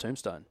written on his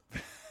tombstone.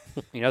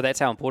 That's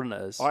how important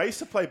it is. I used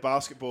to play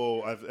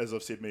basketball, as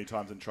I've said many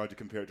times, and tried to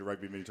compare it to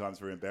rugby many times,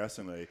 very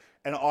embarrassingly.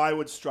 And I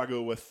would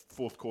struggle with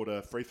fourth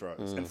quarter free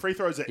throws. And free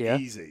throws are Yeah.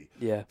 easy.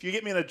 Yeah. If you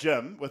get me in a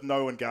gym with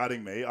no one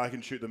guarding me, I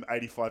can shoot them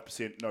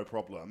 85% no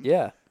problem.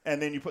 Yeah. And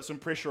then you put some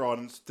pressure on,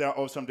 and all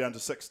of a sudden I'm down to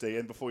 60,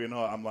 and before you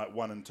know it, I'm like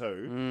 1 and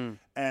 2.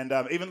 And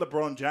even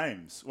LeBron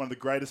James, one of the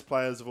greatest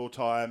players of all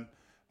time,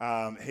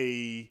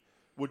 he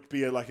would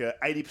be like a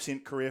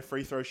 80% career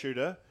free throw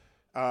shooter.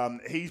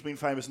 He's been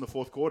famous in the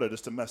fourth quarter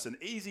just to miss an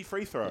easy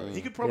free throw.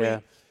 He could probably, Yeah.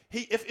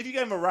 if you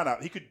gave him a run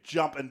up, he could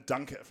jump and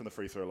dunk it from the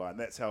free throw line.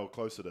 That's how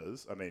close it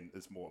is. I mean,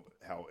 it's more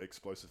how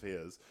explosive he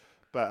is.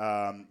 But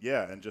and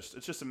it's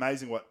just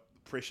amazing what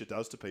pressure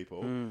does to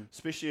people,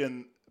 especially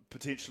in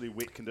potentially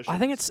wet conditions. I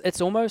think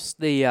it's almost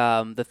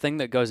the thing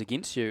that goes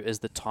against you is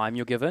the time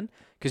you're given,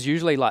 because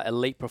usually like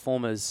elite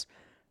performers,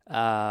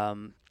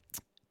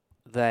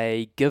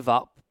 they give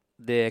up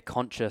their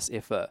conscious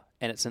effort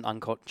and it's an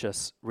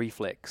unconscious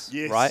reflex,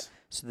 Yes. right?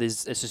 So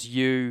it's just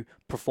you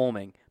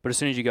performing, but as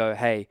soon as you go,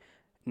 hey,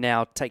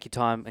 now take your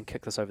time and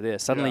kick this over there,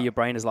 suddenly Yeah. your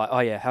brain is like, oh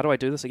yeah, how do I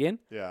do this again?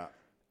 Yeah.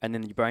 And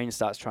then your brain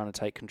starts trying to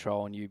take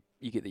control and you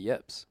get the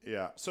yips.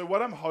 Yeah. So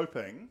what I'm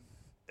hoping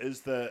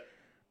is that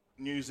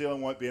New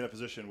Zealand won't be in a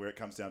position where it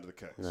comes down to the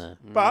kicks. No.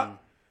 But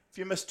if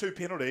you miss 2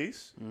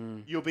 penalties,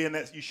 you'll be in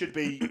that. You should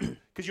be,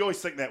 because you always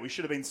think that we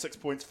should have been 6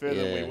 points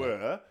further than we Yeah.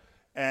 were,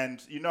 and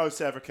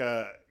South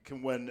Africa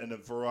can win in a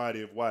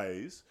variety of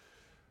ways.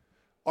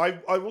 I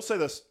will say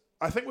this.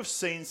 I think we've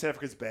seen South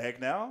Africa's bag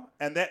now,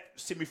 and that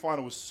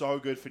semi-final was so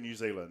good for New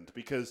Zealand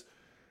because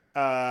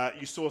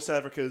you saw South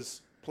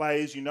Africa's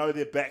plays. Their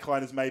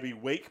backline is maybe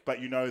weak, but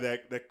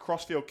their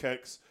crossfield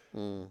kicks.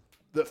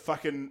 The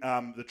fucking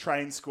the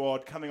train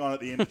squad coming on at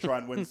the end to try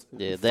and win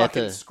Yeah, they had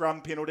fucking to-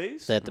 scrum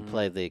penalties. They had to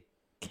play their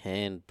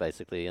hand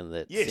basically in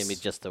that Yes. semi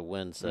just to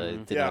win, so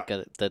Yeah.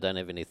 they don't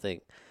have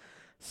anything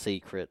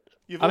secret.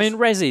 You've I mean,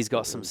 also- Razzie's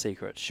got some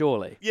secrets,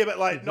 surely. yeah, but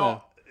like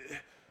not.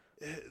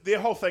 Their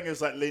whole thing is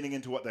like leaning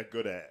into what they're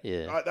good at.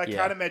 Yeah. I Yeah.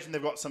 can't imagine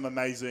they've got some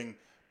amazing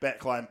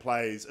backline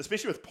plays,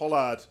 especially with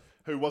Pollard,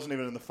 who wasn't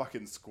even in the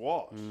fucking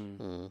squad.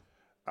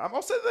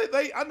 Also,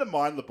 they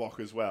undermine LeBock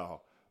as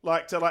well.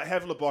 Like to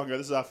have LeBock go,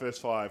 this is our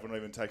first 5. We're not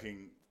even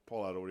taking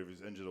Pollard or whatever,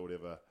 he's injured or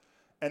whatever.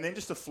 And then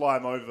just to fly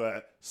him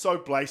over so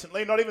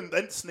blatantly, they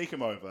didn't sneak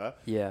him over.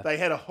 Yeah. They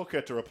had a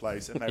hooker to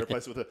replace, and they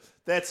replaced it with a.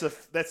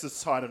 That's a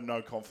sign of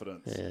no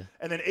confidence. Yeah.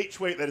 And then each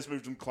week they just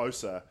moved him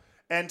closer,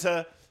 and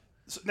so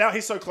now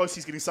he's so close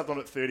he's getting subbed on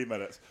at 30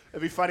 minutes.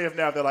 It'd be funny if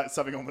now they're like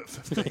subbing on at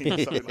 15 or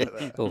something like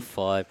that. Or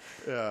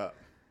 5.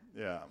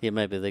 Yeah. Yeah,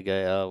 maybe they go,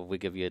 oh, we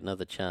give you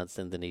another chance,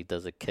 and then he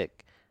does a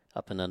kick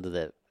up and under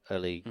that.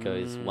 Only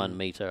goes 1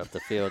 meter up the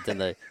field, then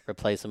they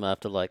replace him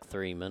after like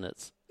 3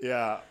 minutes.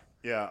 Yeah.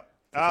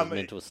 His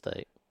mental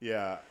state.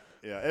 Yeah.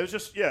 It was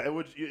just it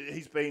would.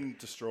 He's been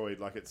destroyed.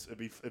 Like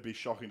it'd be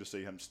shocking to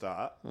see him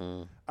start.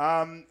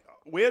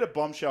 We had a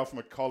bombshell from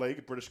a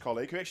British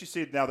colleague, who actually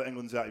said now that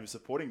England's out, he was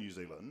supporting New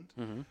Zealand.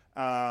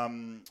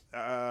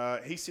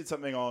 He said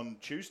something on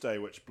Tuesday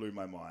which blew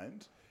my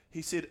mind.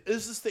 He said,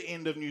 "Is this the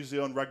end of New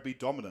Zealand rugby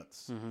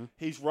dominance?"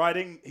 He's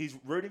rooting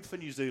for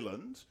New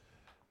Zealand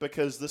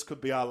because this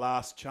could be our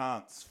last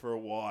chance for a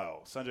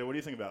while. Sanjay, what do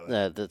you think about that?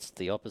 No, that's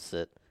the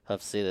opposite.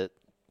 I've said it.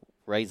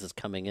 Razor's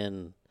coming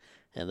in,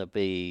 and it'll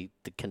be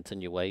the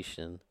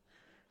continuation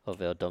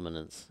of our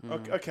dominance.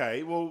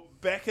 Okay, well,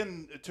 back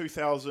in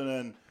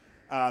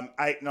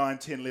 2008, 9,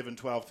 10, 11,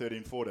 12,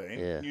 13,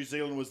 14, New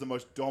Zealand was the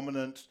most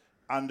dominant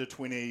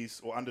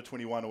under-20s or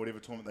under-21 or whatever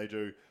tournament they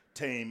do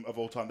team of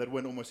all time. They'd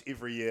win almost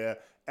every year.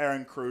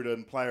 Aaron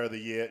Cruden, Player of the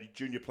Year,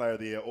 Junior Player of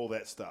the Year, all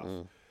that stuff.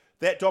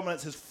 That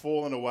dominance has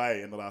fallen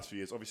away in the last few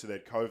years. Obviously, they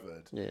had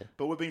COVID. Yeah.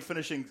 But we've been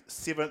finishing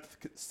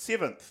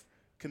seventh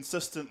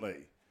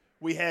consistently.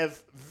 We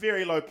have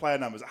very low player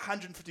numbers,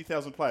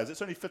 150,000 players.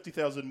 That's only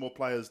 50,000 more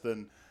players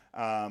than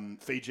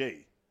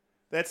Fiji.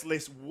 That's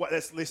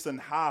less than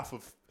half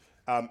of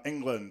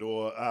England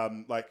or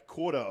like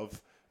quarter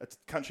of a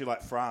country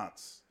like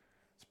France.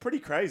 It's pretty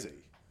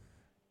crazy.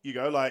 You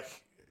go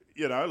like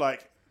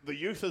the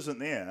youth isn't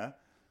there.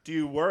 Do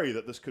you worry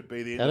that this could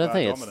be the end of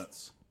our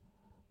dominance?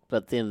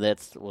 But then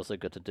that's also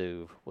got to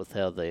do with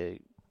how the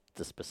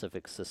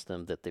specific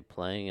system that they're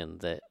playing,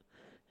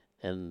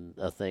 and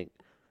I think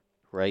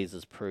Ray's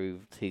has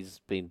proved he's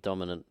been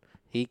dominant.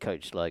 He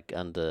coached like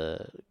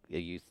under a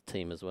youth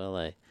team as well,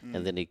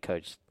 and then he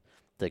coached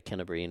the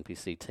Canterbury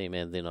NPC team,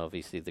 and then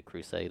obviously the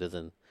Crusaders.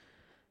 And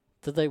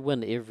did they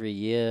win every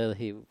year?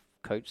 He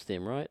coached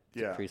them, right?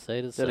 Yeah, the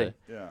Crusaders. Did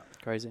he? Yeah,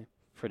 crazy.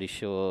 Pretty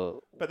sure.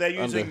 But they're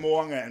using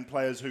Mo'unga and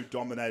players who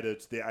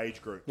dominated their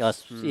age group.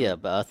 Yeah,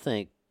 but I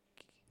think.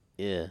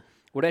 Yeah.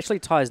 Well, it actually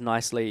ties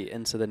nicely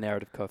into the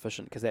narrative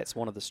coefficient because that's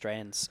one of the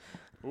strands.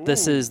 Ooh.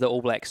 This is the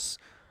All Blacks,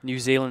 New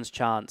Zealand's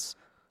chance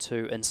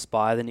to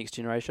inspire the next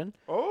generation.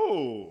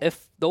 Oh.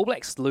 If the All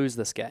Blacks lose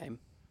this game,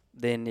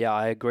 then yeah,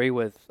 I agree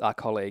with our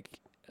colleague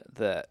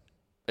that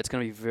it's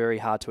going to be very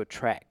hard to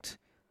attract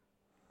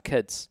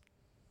kids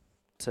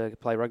to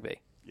play rugby.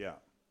 Yeah.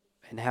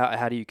 And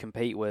how do you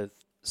compete with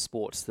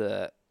sports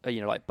that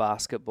like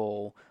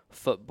basketball,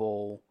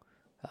 football,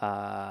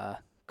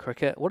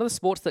 cricket? What are the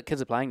sports that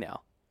kids are playing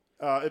now?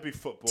 It'd be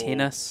football,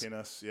 tennis,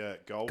 yeah,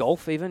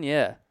 golf even,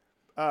 yeah.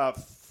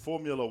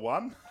 Formula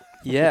One,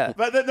 yeah.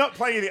 But they're not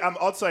playing any.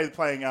 I'd say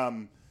playing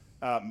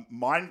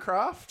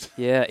Minecraft.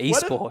 Yeah,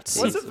 esports.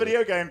 What's the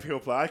video game people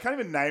play? I can't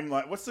even name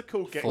what's the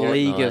cool game?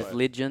 League of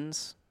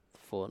Legends.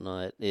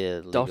 Fortnite,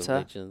 yeah, League Dota. of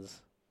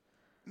Legends.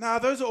 Nah,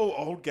 those are all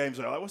old games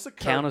though. Like, what's the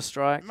Counter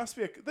Strike? It must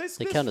be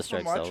the Counter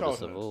Strike's the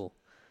oldest of all.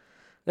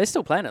 They're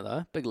still playing it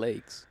though. Big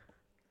leagues.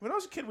 When I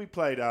was a kid, we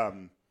played a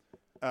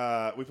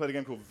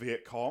game called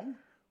Viet Cong,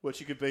 which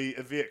you could be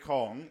a Viet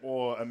Cong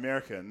or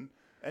American,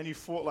 and you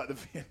fought like the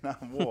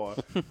Vietnam War,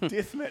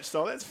 deathmatch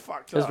style. That's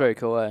fucked up. That's very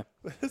cool, eh?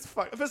 It's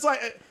fucked. If it's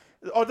like,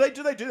 do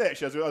they do that?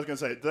 Actually, I was going to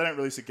say they don't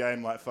release a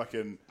game like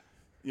fucking,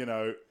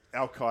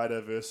 Al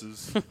Qaeda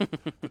versus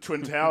the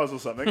Twin Towers or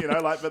something,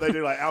 but they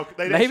do like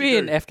maybe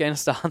in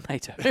Afghanistan they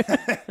do.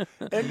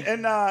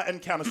 in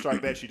Counter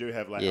Strike they actually do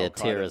have like Al Qaeda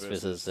terrorists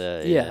versus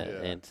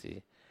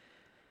anti.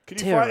 Can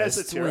you fight as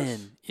a terrorist?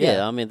 Win.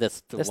 Yeah, I mean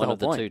that's one of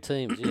the two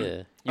teams.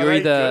 Yeah, you're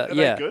either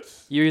good?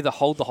 You either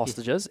hold the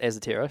hostages as a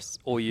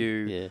terrorist, or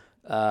you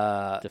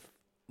what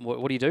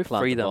do you do?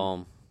 Free them.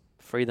 Bomb.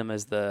 Free them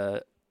as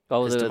the.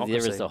 Oh,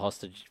 there is the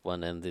hostage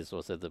one, and there's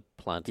also the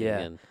planting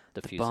and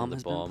defusing the bomb.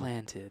 Has been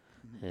planted.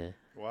 Yeah.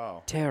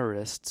 Wow.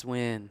 Terrorists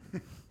win.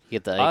 You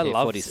get the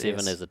AK-47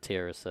 as a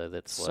terrorist, so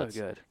that's why so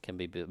good. Can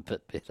be a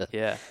bit better.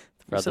 Yeah.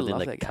 Rather than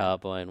the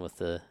carbine with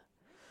the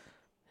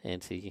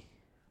anti.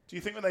 Do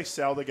you think when they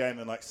sell the game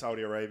in like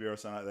Saudi Arabia or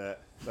something like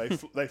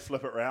that, they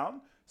flip it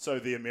round? So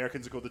the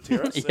Americans are called the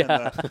terrorists, and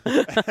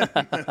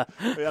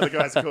the other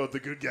guys are called the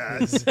good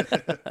guys.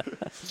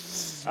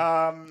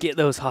 Get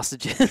those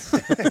hostages.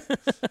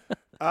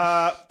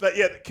 But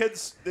yeah, the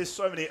kids, there's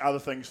so many other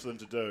things for them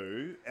to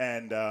do,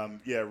 and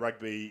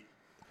rugby.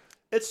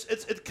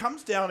 It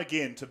comes down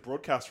again to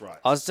broadcast rights.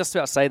 I was just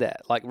about to say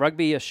that. Like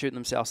rugby are shooting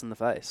themselves in the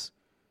face.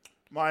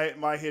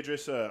 My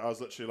hairdresser, I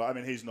was literally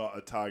like, he's not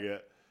a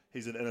target.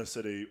 He's an inner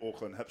city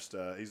Auckland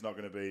hipster. He's not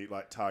going to be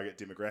like target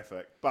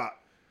demographic. But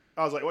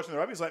I was like watching the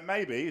rugby. He's like,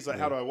 maybe. He's like,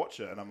 how do I watch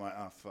it? And I'm like,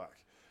 oh fuck.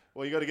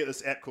 Well, you got to get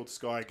this app called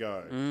Sky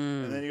Go,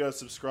 and then you got to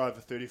subscribe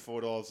for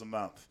 $34 a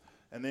month,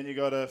 and then you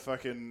got to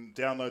fucking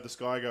download the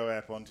Sky Go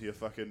app onto your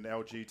fucking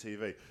LG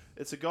TV.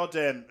 It's a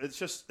goddamn. It's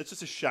just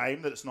a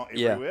shame that it's not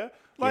everywhere.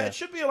 It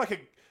should be like a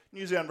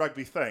New Zealand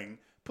rugby thing.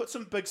 Put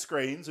some big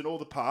screens in all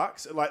the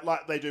parks, like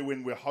they do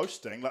when we're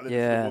hosting, like they do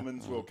for the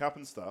Women's World Cup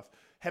and stuff.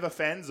 Have a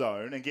fan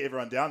zone and get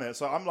everyone down there.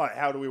 So I'm like,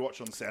 how do we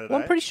watch on Saturday? Well,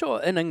 I'm pretty sure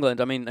in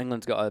England,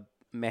 England's got a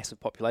massive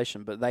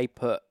population, but they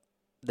put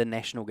the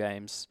national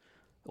games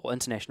or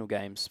international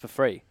games for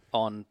free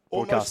on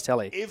broadcast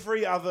telly.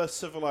 Every other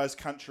civilized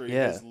country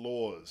has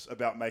laws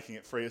about making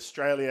it free.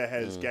 Australia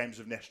has games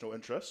of national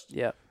interest.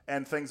 Yeah.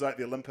 And things like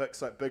the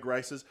Olympics, like big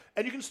races.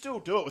 And you can still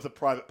do it with a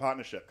private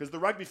partnership because the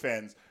rugby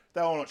fans,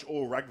 they want to watch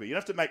all rugby. You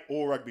don't have to make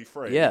all rugby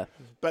free. Yeah.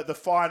 But the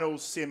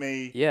finals,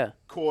 semi,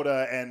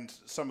 quarter, and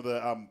some of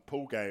the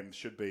pool games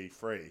should be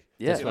free.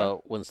 Yeah. That's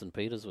what Winston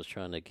Peters was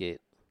trying to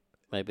get.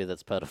 Maybe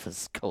that's part of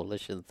his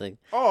coalition thing.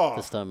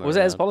 This time was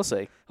that his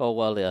policy? Oh,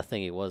 well, I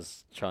think he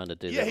was trying to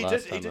do that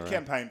last time. He did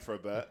campaign for a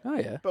bit. Oh,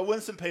 yeah. But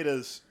Winston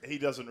Peters, he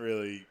doesn't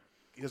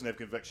have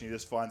conviction. He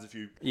just finds a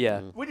few.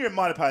 Yeah. When you're in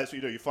minor pay, that's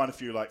what you do. You find a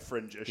few like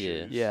fringe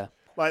issues. Yeah.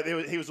 Like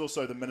he was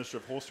also the Minister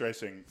of Horse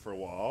Racing for a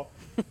while,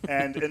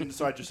 and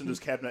inside Jacinda's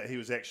cabinet, he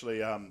was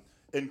actually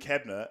in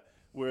cabinet,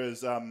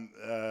 whereas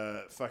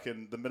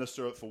fucking the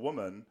Minister for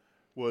Women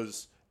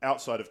was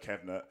outside of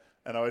cabinet.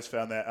 And I always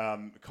found that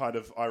kind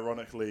of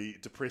ironically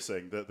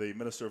depressing that the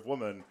Minister of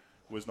Women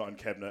was not in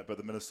cabinet, but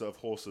the Minister of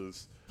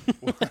Horses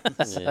was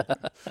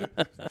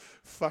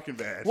fucking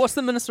bad. What's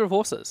the Minister of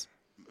Horses?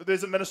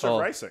 There's a Minister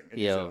of Racing. In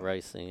New Zealand.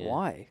 Racing. Yeah.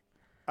 Why?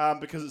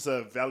 Because it's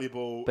a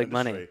valuable Big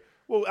industry. money.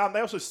 Well, they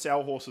also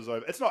sell horses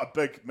over. It's not a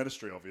big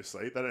ministry,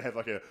 obviously. They don't have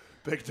like a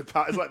big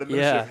department. It's like the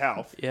Ministry of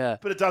Health. Yeah.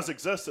 But it does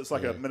exist. It's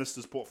like a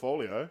minister's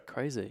portfolio.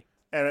 Crazy.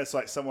 And it's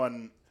like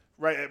someone...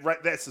 Right,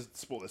 that's a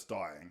sport that's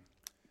dying.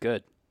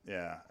 Good.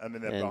 Yeah. And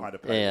then they're behind a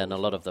paywall. Yeah, and a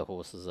lot of the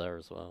horses are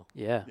as well.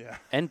 Yeah. Yeah.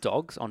 And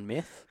dogs on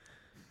meth.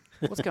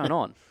 What's going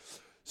on?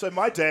 So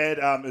my dad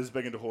is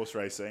big into horse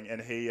racing,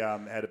 and he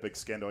had a big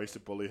scandal. I used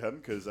to bully him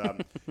because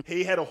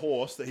he had a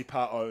horse that he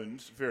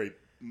part-owned, very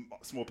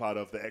small part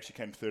of, that actually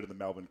came third in the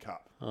Melbourne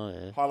Cup. Oh,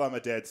 yeah. Highlight of my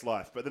dad's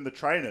life. But then the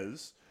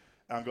trainers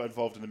got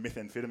involved in a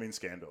methamphetamine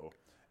scandal.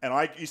 And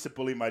I used to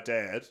bully my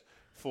dad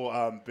for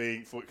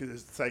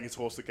saying his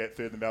horse that got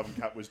third in the Melbourne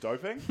Cup was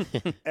doping.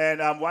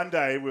 And one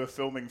day we were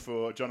filming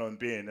for Jono and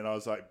Ben, and I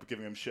was like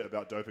giving him shit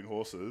about doping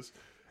horses.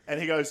 And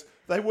he goes,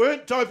 "They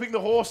weren't doping the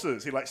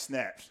horses." He like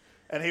snapped.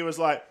 And he was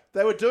like,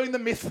 "They were doing the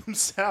meth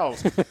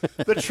themselves.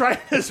 The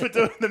trainers were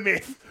doing the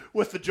meth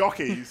with the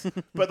jockeys,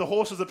 but the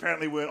horses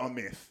apparently weren't on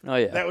meth." Oh,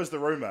 yeah. That was the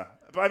rumour.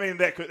 But I mean,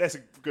 that's a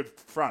good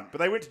front. But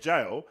they went to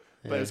jail,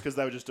 but it's because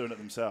they were just doing it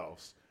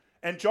themselves.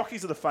 And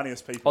jockeys are the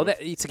funniest people. Oh,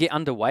 to get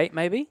underweight,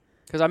 maybe?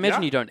 Because I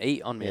imagine Yeah. you don't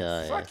eat on meth.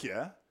 Yeah, Fuck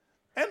yeah.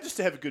 And just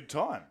to have a good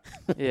time.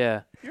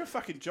 Yeah. You're a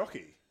fucking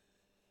jockey.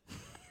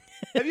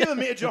 Have you ever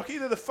met a jockey?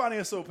 They're the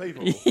funniest little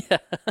people. Yeah.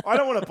 I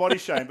don't want to body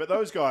shame, but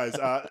those guys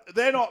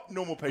they're not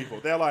normal people.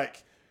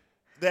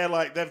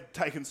 They've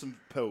taken some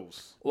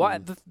pills. Well,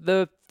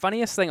 the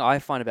funniest thing I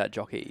find about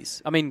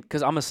jockeys, I mean,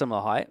 because I'm a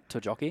similar height to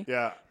a jockey,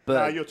 Yeah. but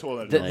no, you're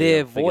taller than their me.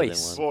 you're bigger than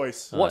voice. one.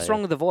 Voice. What's yeah.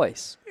 wrong with the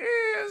voice?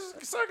 Yes,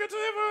 so good to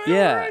have a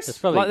Yeah. race. It's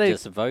probably Like they-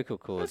 just the vocal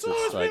cords. It's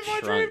always It's like been my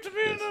shrunk. dream to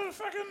be in the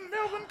fucking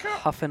Melbourne Cup.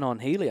 Huffing on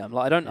helium.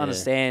 Like I don't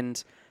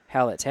understand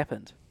how that's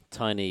happened.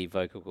 Tiny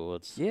vocal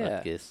cords, Yeah.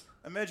 I guess.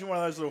 Imagine one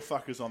of those little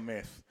fuckers on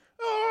meth.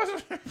 Oh,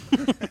 who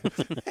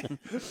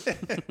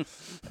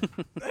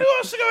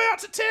wants to go out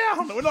to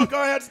town? We're not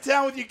going out to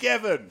town with you,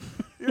 Gavin.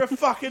 You're a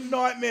fucking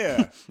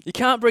nightmare. You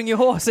can't bring your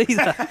horse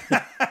either.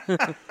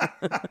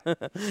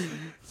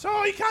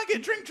 So you can't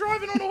get drink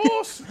driving on a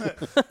horse?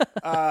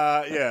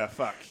 Yeah,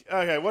 fuck.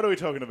 Okay, what are we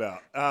talking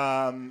about?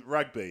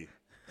 Rugby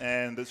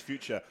and its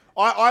future.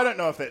 I don't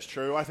know if that's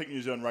true. I think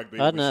New Zealand rugby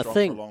I will don't be know. I strong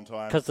think for a long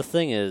time. because the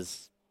thing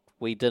is,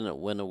 we didn't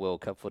win a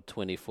World Cup for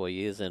 24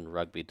 years, and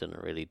rugby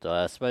didn't really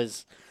die. I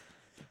suppose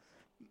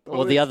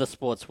all the other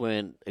sports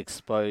weren't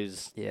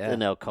exposed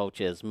in our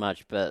culture as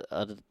much, but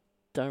I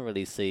don't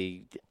really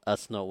see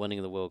us not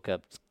winning the World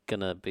Cup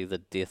gonna be the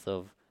death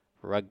of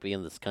rugby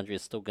in this country.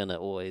 It's still gonna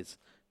always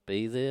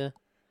be there.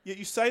 Yeah,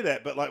 you say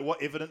that, but like,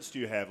 what evidence do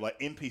you have? Like,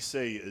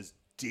 NPC is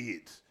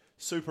dead.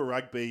 Super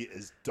Rugby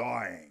is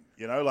dying.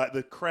 You know, like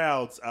the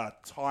crowds are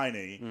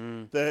tiny.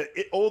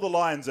 All the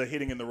lines are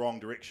heading in the wrong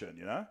direction.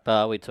 You know. But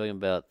are we talking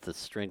about the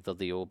strength of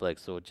the All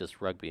Blacks or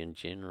just rugby in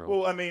general?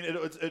 Well, I mean, it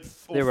all They're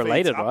feeds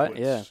related, right? upwards.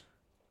 Yeah.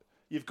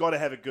 You've got to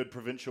have a good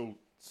provincial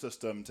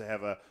system to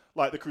have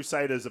like the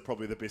Crusaders are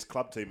probably the best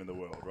club team in the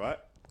world, right?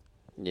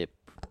 Yep.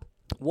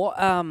 What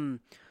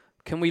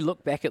can we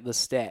look back at the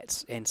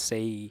stats and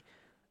see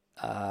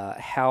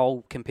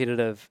how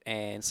competitive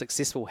and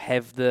successful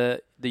have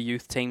the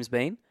youth teams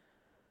been?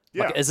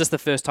 Yeah. Like, is this the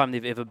first time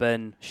they've ever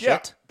been shit? Yeah,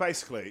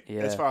 basically,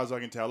 Yeah. as far as I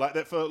can tell. Like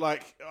that for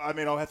I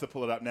mean, I'll have to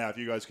pull it up now. If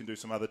you guys can do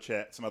some other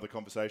chat, some other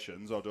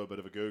conversations, I'll do a bit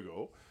of a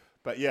Google.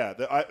 But yeah,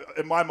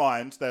 in my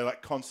mind, they're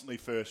like constantly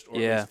first or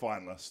at least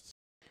finalists.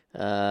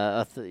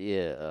 I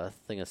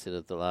think I said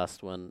it the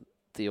last one.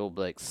 The All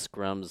Blacks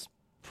scrum's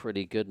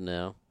pretty good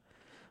now,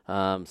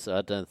 so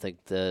I don't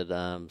think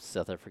that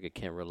South Africa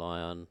can rely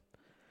on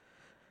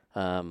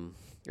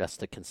us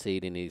to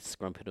concede any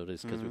scrum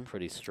penalties because we're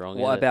pretty strong.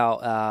 What at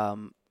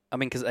about I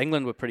mean, because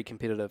England were pretty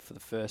competitive for the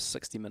first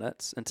 60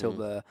 minutes until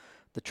the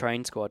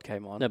train squad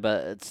came on. No,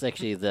 but it's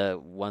actually the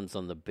ones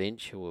on the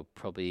bench who were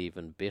probably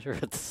even better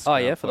at the Oh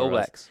scrum yeah, for the All us.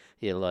 Blacks.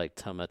 Yeah, like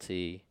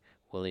Tamati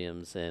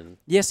Williams and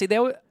Yeah, see,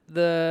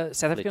 the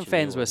South African Fletcher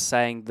fans Newell. were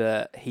saying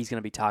that he's going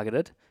to be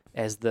targeted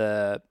as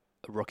the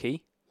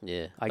rookie.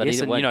 yeah, I but guess, he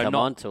and, won't you know, come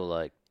not- on till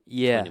like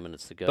Yeah, 20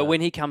 minutes to go. but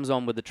when he comes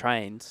on with the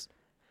trains,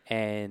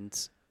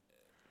 and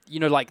you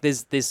know, like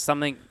there's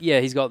something. Yeah,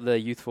 he's got the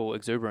youthful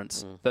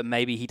exuberance, but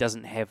maybe he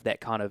doesn't have that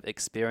kind of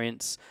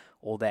experience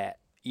or that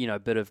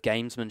bit of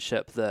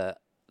gamesmanship that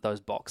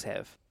those Boks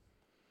have.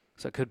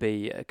 So it could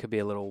be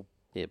a little.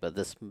 Yeah, but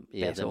there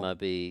battle. might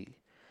be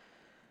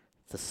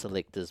the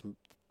selectors.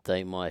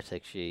 They might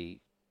actually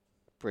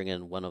bring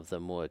in one of the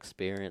more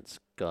experienced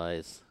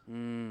guys.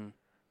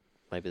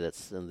 Maybe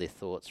that's in their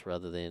thoughts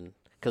rather than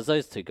because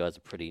those two guys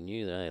are pretty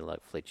new,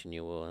 like Fletcher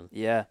Newell and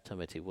Yeah,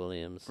 Tamati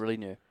Williams. really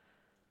new.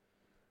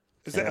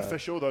 Is that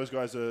official? Those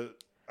guys are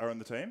are in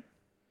the team?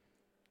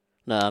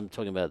 No, I'm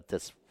talking about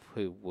that's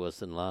who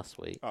was in last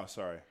week. Oh,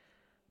 sorry.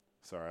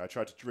 I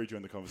tried to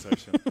rejoin the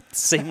conversation.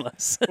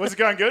 Seamless. Was it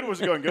going good? I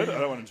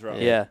don't want to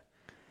interrupt. Yeah.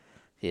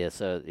 Yeah,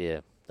 so,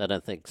 I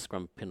don't think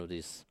scrum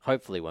penalties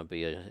hopefully won't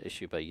be an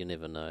issue, but you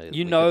never know.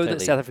 You We know could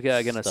that South Africa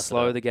are going to stuff it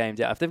slow up. the game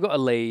down. If they've got a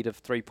lead of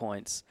 3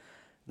 points,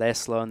 they're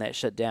slowing that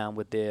shit down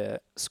with their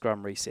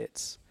scrum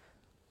resets.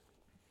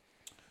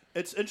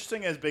 It's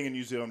interesting as being a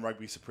New Zealand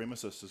rugby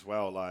supremacist as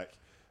well. Like,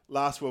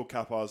 last World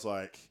Cup, I was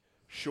like,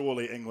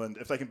 surely England,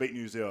 if they can beat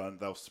New Zealand,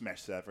 they'll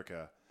smash South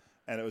Africa.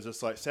 And it was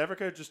just like, South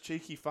Africa are just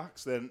cheeky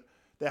fucks. Then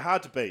they're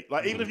hard to beat.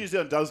 Like, even if New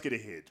Zealand does get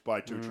ahead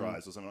by 2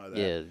 tries or something like that,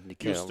 Yeah, you you'll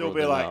can't still rule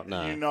be them like, out,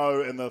 no. you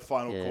know, in the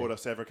final Yeah. quarter,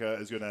 South Africa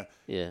is going to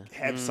Yeah.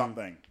 have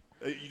something.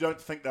 You don't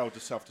think they'll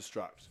just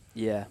self-destruct.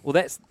 Yeah. Well,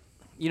 that's,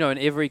 in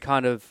every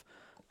kind of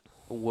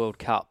World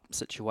Cup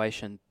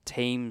situation,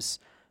 teams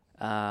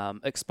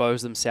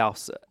expose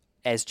themselves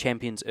as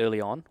champions early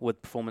on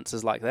with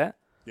performances like that.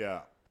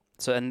 Yeah.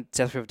 So, and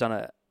South Africa have done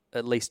it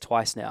at least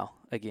twice now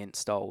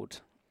against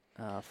old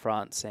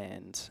France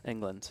and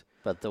England.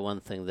 But the one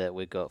thing that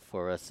we got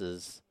for us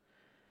is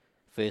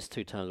first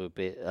 2 times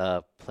we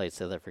played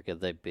South Africa,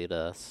 they beat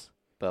us,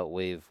 but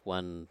we've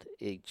won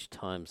each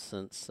time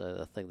since. So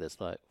I think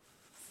that's like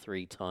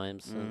 3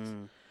 times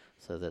since.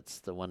 So that's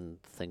the one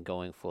thing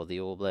going for the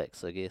All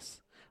Blacks, I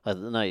guess. I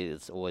know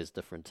it's always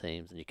different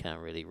teams and you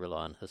can't really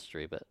rely on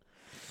history, but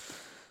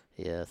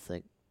yeah, I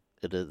think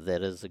that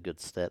is a good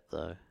stat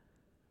though.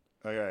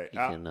 Okay. You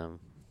can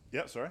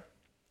Yeah, sorry.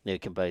 you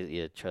can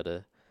try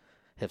to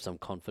have some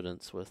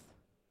confidence with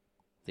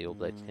the All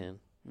Blacks can.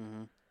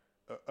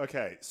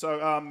 Okay,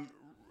 so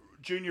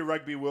Junior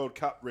Rugby World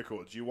Cup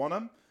records. You want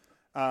them?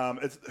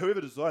 It's whoever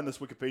designed this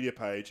Wikipedia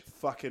page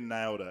fucking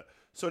nailed it.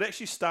 So it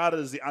actually started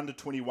as the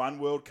under-21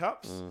 World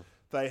Cups.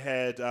 They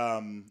had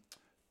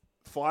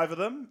 5 of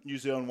them. New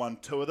Zealand won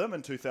 2 of them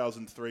in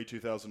 2003,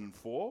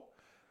 2004.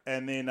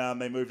 And then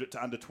they moved it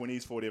to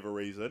under-20s for whatever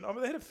reason. I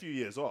mean, they had a few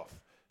years off.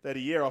 They had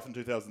a year off in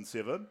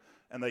 2007,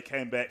 and they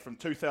came back from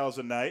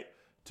 2008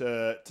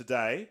 to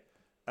today.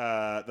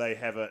 They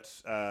have it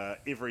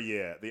every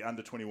year, the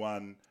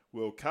under-21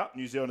 World Cup.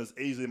 New Zealand is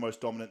easily the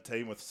most dominant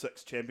team with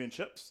 6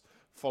 championships,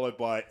 followed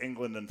by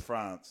England and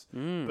France.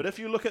 But if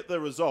you look at the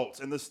results,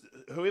 and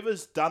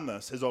whoever's done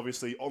this has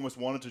obviously almost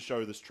wanted to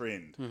show this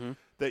trend,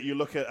 that you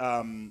look at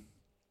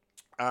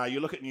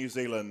New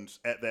Zealand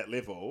at that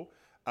level,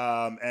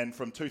 and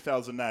from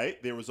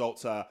 2008, their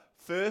results are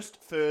first,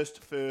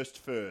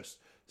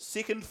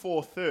 second,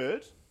 fourth,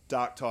 third,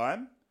 dark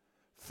time,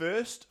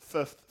 first,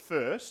 fifth,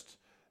 first,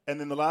 and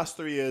then the last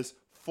 3 years,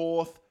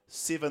 4th,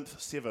 7th,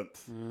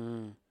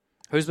 7th.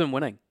 Who's been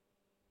winning?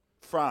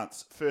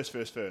 France, first.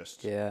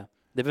 Yeah.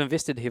 They've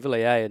invested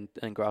heavily, in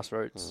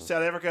grassroots.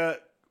 South Africa,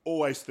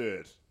 always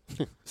third.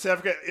 South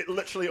Africa,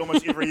 literally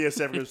almost every year,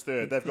 South Africa's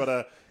third. They've got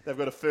a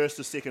first,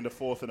 a second, a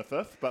fourth, and a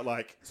fifth, but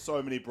like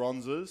so many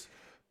bronzes.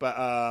 But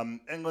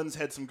England's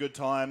had some good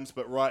times,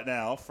 but right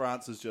now,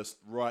 France is just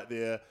right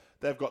there.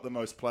 They've got the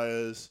most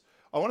players.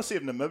 I want to see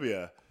if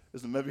Namibia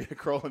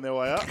crawling their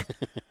way up.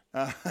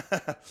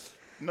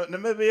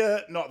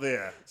 Namibia, not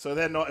there. So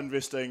they're not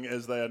investing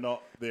as they are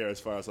not there as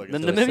far as I The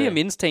can Namibia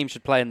men's team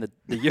should play in the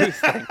youth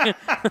thing.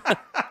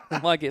 They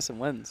might get some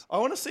wins. I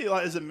want to see,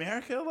 is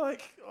America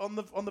on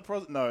the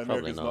No,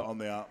 America's not on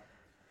the up.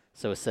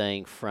 So we're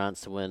saying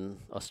France to win,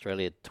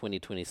 Australia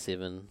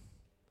 2027.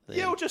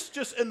 Yeah, well,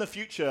 just in the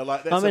future,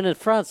 that's. I mean, in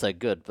France are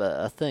good,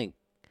 but I think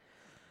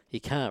you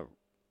can't.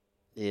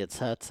 Yeah, it's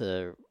hard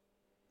to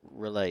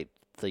relate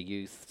the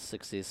youth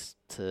success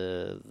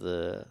to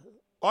the.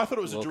 I thought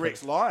it was a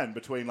direct line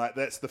between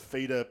that's the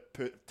feeder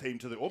team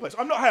to the All Blacks.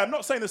 I'm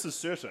not saying this is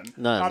certain.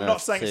 I'm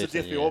not saying it's a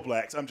death the All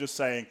Blacks. I'm just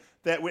saying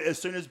that as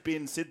soon as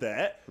Ben said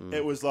that,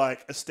 it was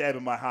like a stab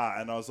in my heart,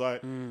 and I was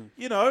like,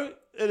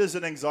 it is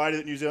an anxiety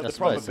that New Zealand, the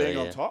problem of being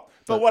on top.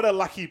 But what a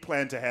lucky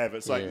plan to have.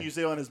 It's like New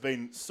Zealand has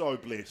been so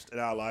blessed in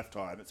our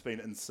lifetime. It's been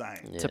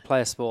insane. To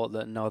play a sport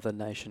that no other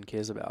nation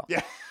cares about.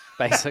 Yeah.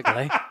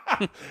 Basically.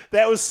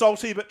 That was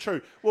salty but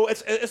true. Well,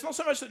 it's not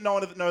so much that no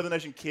other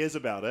nation cares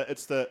about it.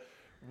 It's that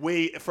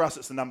for us,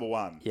 it's the number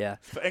one. Yeah.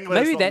 For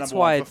England, maybe it's not that's number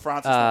one. why For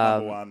France, it's not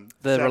number one.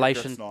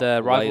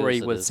 The rivalry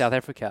Wales with is. South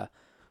Africa.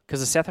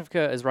 Because South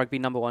Africa is rugby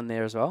number 1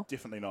 there as well.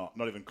 Definitely not.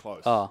 Not even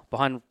close. Oh,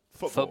 behind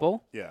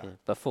football? Yeah.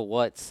 But for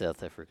white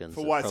South Africans,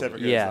 For it white probably- South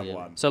Africa, it's Yeah. number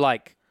one. So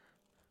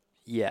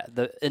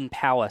in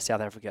power,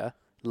 South Africa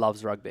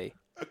loves rugby.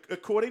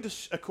 According to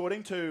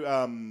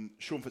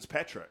Sean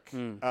Fitzpatrick,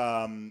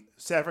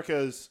 South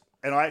Africa's,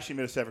 and I actually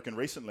met a South African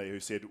recently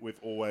who said we've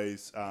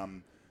always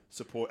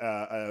support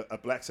a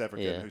black South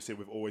African who said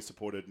we've always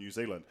supported New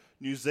Zealand.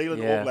 New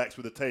Zealand All Blacks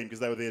were the team because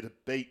they were there to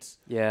beat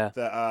the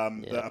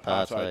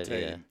apartheid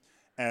team,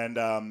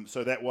 and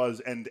so that was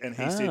and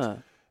he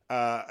said.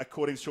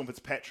 According to Sean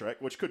Fitzpatrick,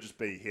 which could just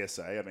be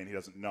hearsay, I mean, he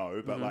doesn't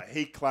know, but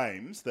he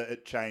claims that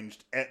it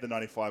changed at the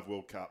 95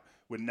 World Cup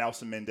when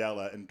Nelson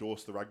Mandela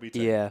endorsed the rugby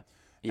team. Yeah.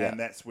 And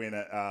that's when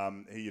it,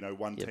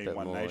 one team, bit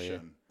one more,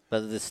 nation.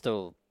 But there's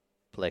still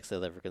black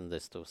South Africans, they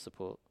still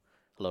support.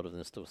 a lot of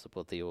them still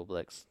support the All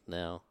Blacks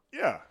now.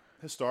 Yeah,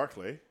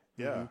 historically,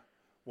 yeah.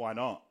 Why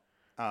not?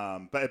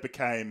 But it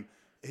became,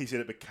 he said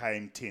it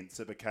became tense.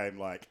 It became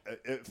like,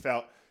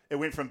 it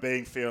went from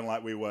feeling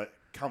like we were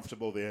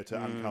comfortable there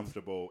to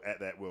uncomfortable at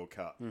that World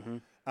Cup.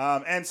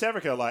 And South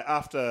Africa, like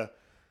after,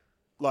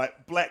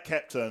 like black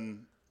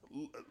captain,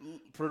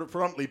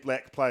 predominantly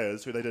black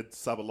players, who they did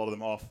sub a lot of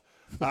them off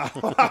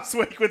last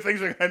week when things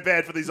were going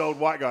bad for these old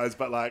white guys.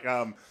 But like,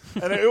 and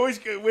it always,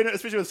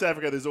 especially with South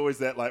Africa, there's always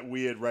that like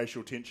weird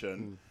racial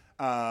tension.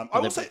 I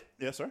will say,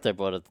 yeah, sorry. They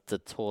brought the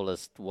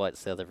tallest white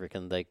South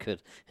African they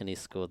could, and he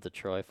scored the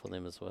try for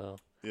them as well.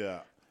 Yeah.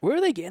 Where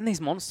are they getting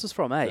these monsters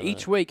from, eh?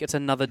 Each week it's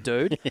another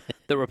dude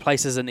that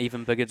replaces an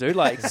even bigger dude.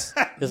 Like, it's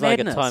madness. like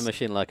a time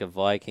machine, like a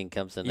Viking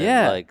comes in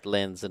Yeah. and like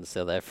lands in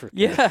South Africa.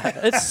 Yeah,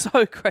 it's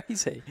so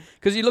crazy.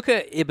 Because you look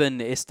at Ibn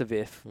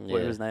Estevev,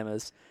 whatever his name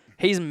is,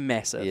 he's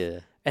massive. Yeah.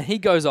 And he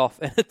goes off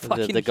and it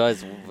fucking... The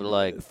guy's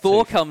like...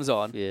 Thor comes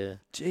on. Yeah.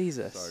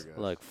 Jesus. So good.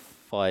 Like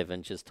 5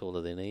 inches taller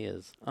than he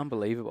is.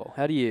 Unbelievable.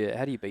 How do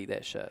you beat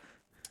that shit?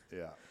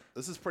 Yeah.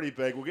 This is pretty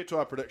big. We'll get to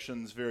our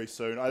predictions very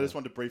soon. I just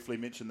wanted to briefly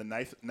mention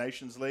the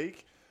Nations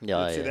League.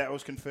 Yeah, Did you see that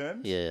was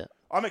confirmed? Yeah.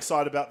 I'm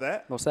excited about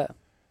that. What's that?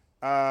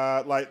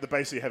 Like, they're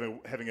basically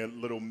having a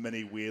little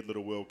mini weird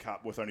little World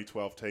Cup with only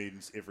 12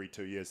 teams every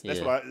 2 years. That's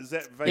what is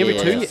that Every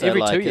vaguely- two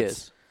like 2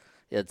 years.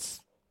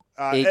 It's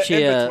in each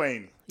year.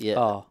 between. Yeah.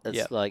 Oh, it's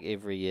yeah. like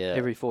every year.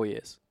 Every 4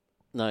 years.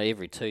 No,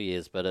 every 2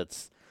 years, but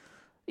it's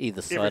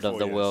either side of 4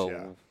 the years, world.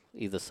 yeah.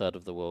 Either side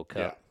of the World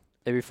Yeah. Cup.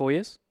 Every 4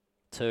 years?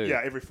 2.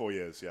 Yeah, every 4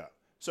 years, yeah.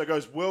 So it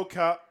goes World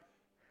Cup,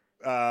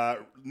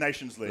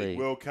 Nations League,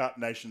 World Cup,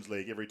 Nations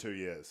League every 2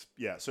 years.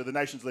 Yeah, so the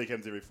Nations League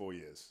happens every 4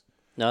 years.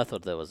 No, I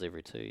thought that was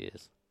every 2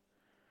 years.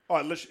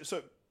 Oh,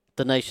 so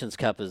The Nations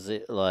Cup is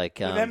like...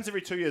 if it happens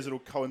every 2 years, it'll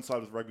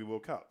coincide with Rugby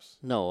World Cups.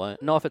 No,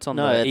 Not if it's on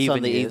no, the it's even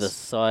on the years. either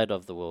side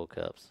of the World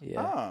Cups.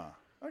 Yeah. Ah,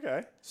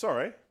 okay.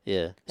 Sorry.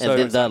 Yeah. So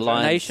And then the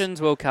Lions...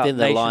 Nations World Cup, then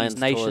the Lions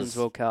Nations tours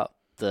World Cup.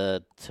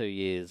 the 2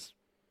 years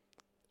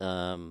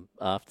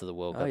after the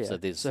World Cup. Oh, yeah. So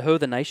there's... So who are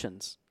the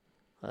nations?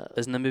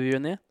 Is Namibia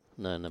in there?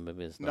 No,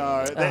 Namibia's No,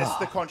 not. in there. that's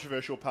the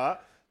controversial part.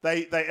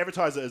 They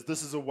advertise it as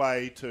this is a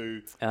way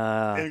to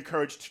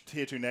encourage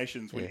Tier 2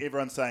 nations when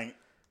everyone's saying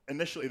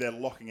initially they're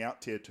locking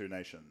out Tier 2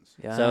 nations.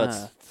 Yeah. So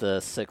it's the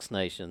 6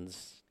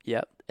 nations,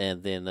 Yep.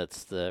 and then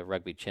it's the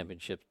Rugby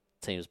Championship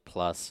teams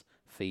plus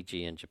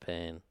Fiji and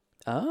Japan.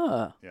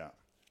 Ah. Yeah.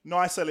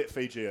 Nice they let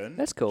Fiji in.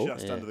 That's cool.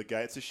 Just Yeah. under the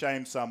gate. It's a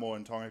shame Samoa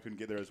and Tonga couldn't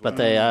get there as well. But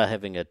they are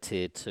having a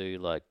Tier 2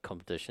 like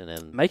competition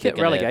and Make they're it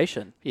gonna have-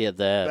 relegation. yeah,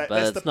 they're That- but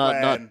that's it's the not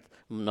plan.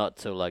 not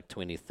till like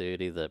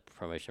 2030 the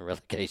promotion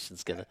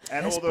relegation's gonna.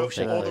 And That's all the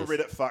bullshit.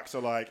 Reddit fucks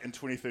are like, in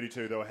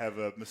 2032 they'll have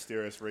a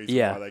mysterious reason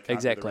Yeah, why they can't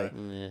exactly.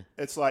 do that. Yeah.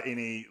 It's like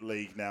any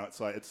league now. It's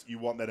like you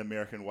want that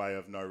American way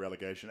of no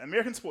relegation.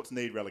 American sports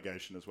need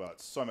relegation as well.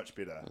 It's so much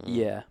better.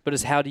 Yeah. But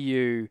it's how do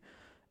you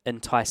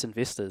entice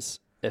investors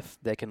if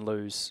they can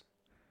lose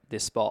their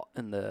spot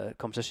in the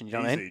competition? You know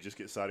what I Easy, mean? just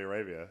get Saudi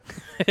Arabia.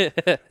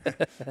 Like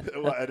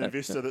an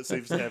investor that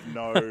seems to have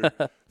no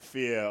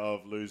fear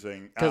of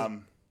losing. 'Cause-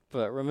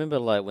 But remember,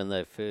 like when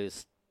they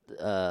first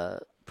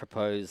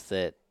proposed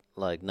that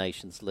like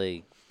Nations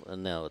League,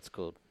 and now it's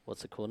called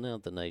what's it called now?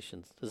 The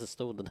Nations. Is it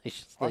still the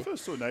Nations I League?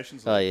 first saw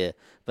Nations Oh League. yeah,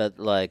 but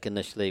like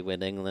initially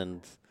when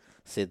England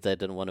said they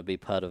didn't want to be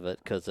part of it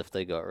because if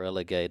they got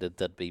relegated,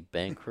 they'd be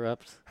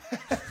bankrupt.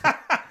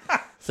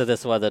 So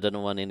that's why they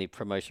didn't want any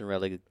promotion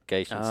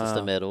relegation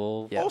system at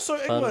all. Yeah. Also,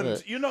 Part England,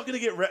 it. you're not going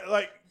to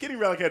get getting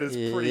relegated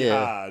is pretty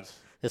Yeah. hard.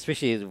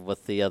 Especially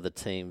with the other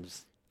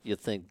teams, you'd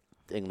think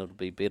England would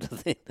be better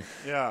than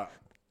Yeah.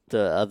 the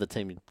other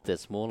team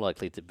that's more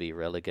likely to be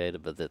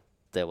relegated, but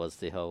that was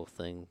the whole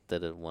thing. They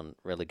didn't want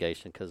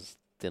relegation because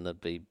then it'd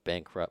be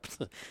bankrupt.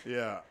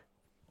 Yeah.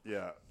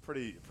 Yeah.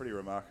 Pretty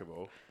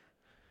remarkable.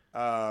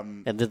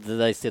 And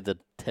they said they'd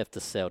have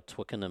to sell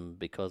Twickenham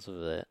because of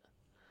that.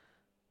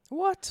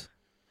 What?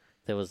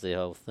 That was the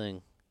whole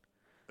thing.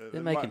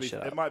 They're making shit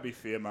It up. might be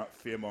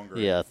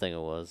fear-mongering. Yeah, I think it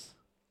was.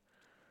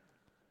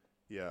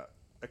 Yeah.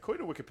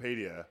 According to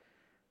Wikipedia,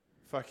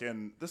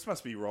 this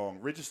must be wrong.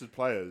 Registered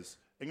players,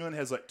 England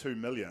has like 2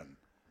 million,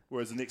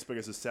 whereas the next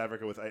biggest is South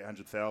Africa with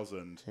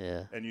 800,000.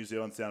 Yeah. And New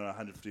Zealand's down at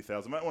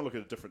 150,000. Might want to look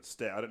at a different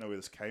stat. I don't know where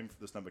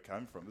this number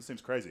came from. This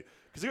seems crazy.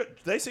 Because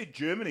they say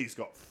Germany's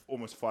got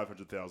almost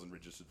 500,000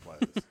 registered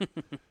players.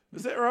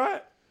 Is that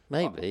right?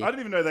 Maybe. I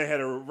didn't even know they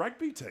had a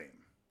rugby team.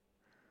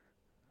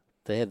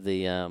 They had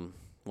the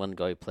one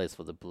guy who plays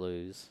for the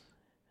Blues.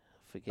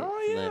 I forget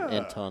his name. yeah.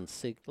 Anton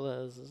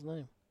Siegler is his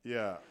name.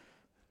 Yeah.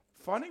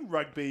 Finding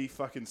rugby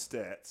fucking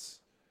stats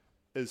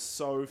is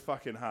so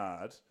fucking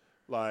hard.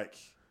 Like,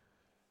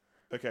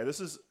 okay, this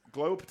is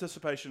global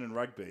participation in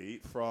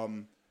rugby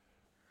from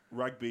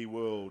Rugby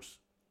World.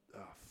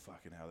 Oh,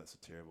 fucking hell, that's a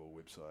terrible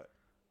website.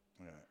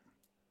 Yeah.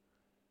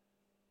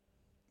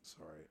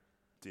 Sorry.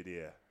 Dead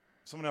air.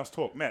 Someone else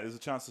talk. Matt, there's a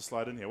chance to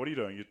slide in here. What are you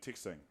doing? You're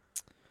texting.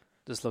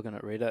 Just looking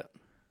at Reddit.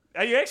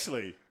 Are you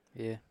actually?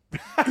 Yeah.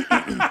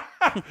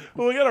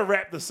 Well, we got to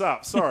wrap this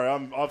up. Sorry,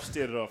 I've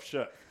steered it off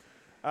shit.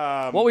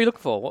 What were you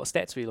looking for? What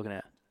stats were you looking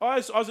at? I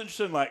was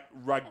interested in like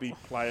rugby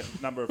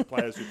number of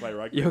players who play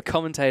rugby. You're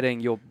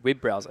commentating your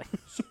web browsing.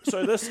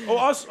 So this. I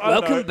don't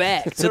Welcome know.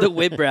 back to the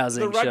web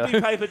browsing The show.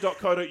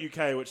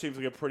 rugbypaper.co.uk, which seems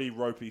like a pretty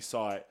ropey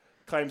site,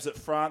 claims that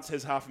France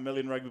has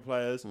 500,000 rugby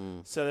players,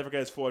 South Africa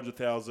has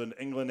 400,000,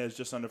 England has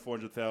just under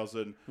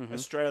 400,000,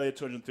 Australia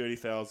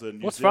 230,000,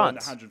 New What's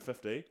Zealand France?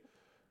 150.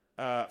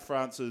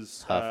 France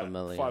is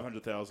 500,000.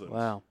 500,000.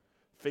 Wow.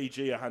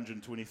 Fiji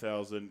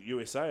 120,000,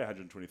 USA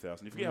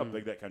 120,000. You forget how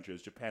big that country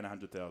is. Japan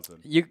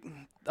 100,000.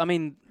 I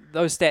mean,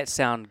 those stats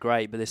sound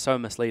great, but they're so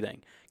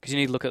misleading because you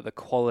need to look at the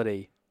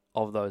quality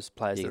of those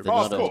players. Yeah, that they're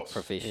are not of all course.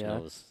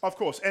 professionals. Of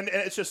course, and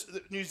it's just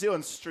New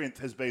Zealand's strength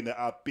has been that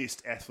our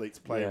best athletes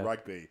play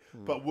rugby.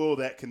 But will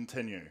that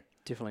continue?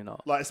 Definitely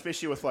not. Like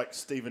especially with like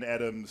Stephen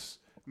Adams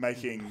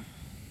making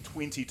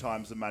 20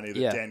 times the money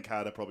that Dan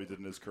Carter probably did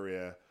in his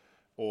career,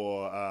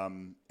 or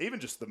even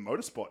just the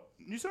motorsport.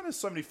 New Zealand has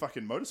so many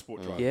fucking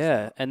motorsport drivers.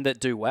 Yeah, and that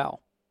do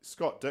well.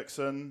 Scott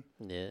Dixon,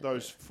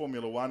 those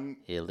Formula One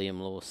Liam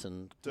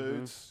Lawson.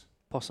 dudes.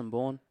 Possum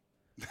Born.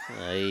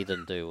 He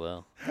didn't do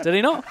well. Did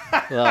he not?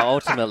 Well,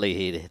 ultimately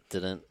he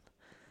didn't.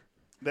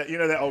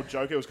 That old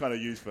joke, it was kind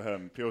of used for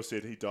him. People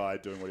said he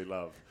died doing what he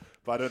loved.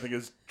 But I don't think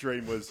his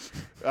dream was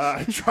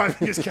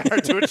driving his car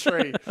into a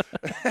tree.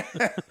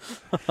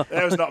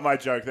 That was not my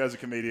joke. That was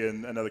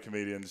another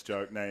comedian's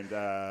joke named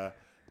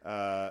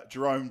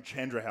Jerome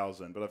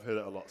Chandrahausen, but I've heard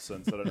it a lot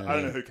since. I don't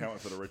know who came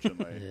up with it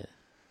originally.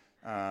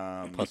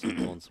 Possum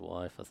Born's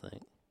wife, I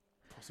think.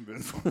 Possum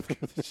Burn's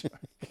wife.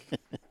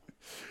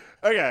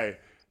 Okay.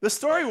 The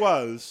story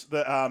was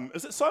that,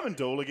 is it Simon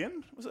Dool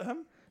again? Was it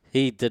him?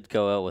 He did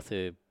go out with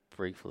her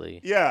briefly.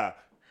 Yeah.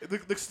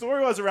 The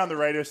story was around the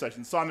radio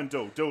station. Simon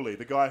Dooley,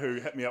 the guy who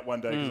hit me up one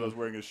day because I was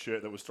wearing his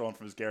shirt that was stolen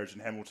from his garage in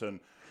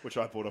Hamilton, which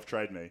I bought off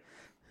Trade Me.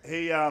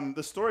 He,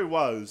 the story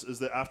is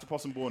that after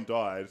Possum Born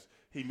died,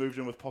 he moved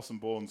in with Possum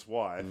Born's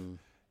wife,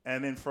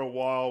 and then for a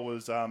while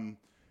was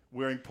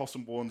wearing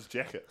Possum Born's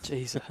jacket.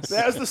 Jesus.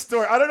 That was the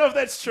story. I don't know if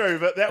that's true,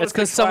 but that was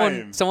the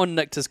claim. someone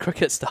nicked his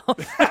cricket stuff.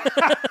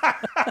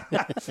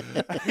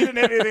 He didn't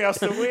have anything else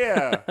to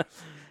wear.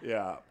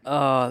 Yeah.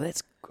 Oh,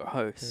 that's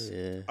gross.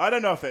 Yeah. I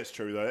don't know if that's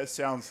true though. That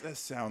sounds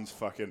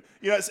fucking.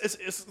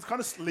 It's the kind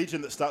of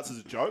legend that starts as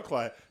a joke,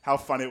 like how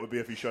funny it would be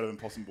if he showed up in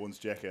Possum Born's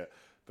jacket.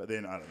 But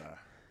then I don't know.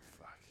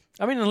 Fuck.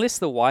 I mean, unless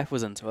the wife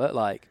was into it,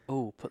 like,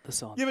 oh, put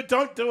this on. Yeah, but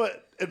don't do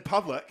it in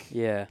public.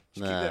 Yeah.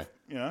 Just keep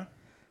that,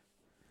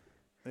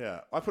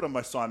 Yeah, I put on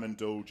my Simon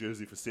Dool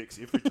jersey for sex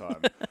every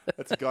time.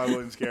 That's a Guy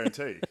Williams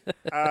guarantee.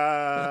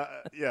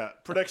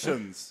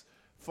 Predictions.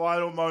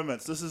 Final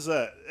moments. This is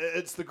it.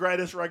 It's the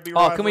greatest rugby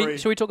rivalry.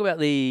 Should we talk about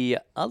the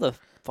other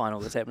final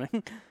that's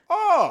happening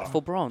Oh,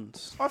 for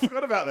bronze? I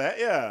forgot about that.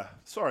 Yeah,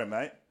 sorry,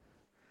 mate.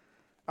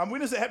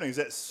 When is it happening? Is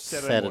that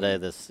Saturday? Saturday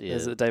morning?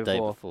 Is it the day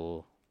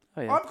before?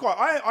 Oh, yeah.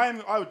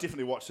 I would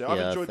definitely watch that. I've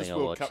Yeah, I enjoyed this think I'll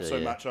World watch Cup it, so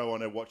yeah. much. I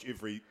want to watch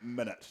every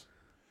minute,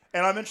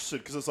 and I'm interested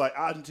because it's like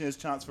Argentina's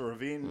chance for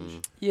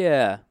revenge.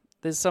 Yeah,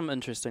 there's some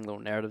interesting little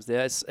narratives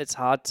there. It's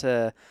hard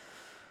to.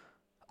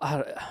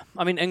 I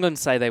mean, England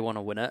say they want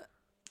to win it,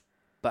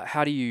 but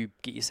how do you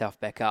get yourself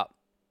back up?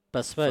 But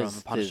I suppose From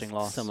a punishing there's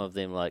loss. some of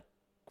them, like,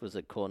 was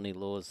it Courtney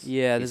Laws?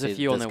 Yeah, He there's a said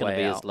few on that's their gonna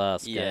way be out. his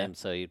last Yeah. game,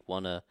 so he'd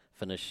want to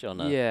finish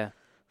on a Yeah,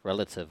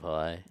 relative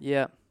high,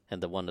 yeah,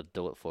 and they want to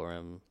do it for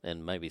him,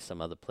 and maybe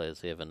some other players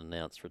who haven't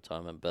announced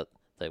retirement, but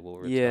they will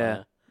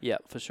retire. yeah,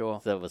 for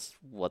sure. That was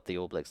what the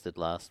All Blacks did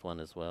last one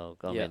as well.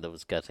 I Yeah. mean, that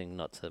was gutting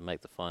not to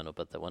make the final,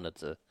 but they wanted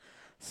to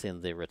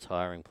send their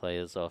retiring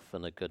players off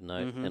on a good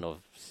note, and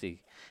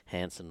obviously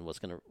Hansen was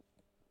going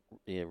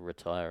to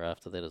retire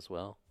after that as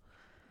well.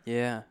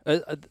 Yeah.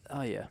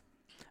 Oh yeah.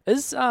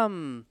 Is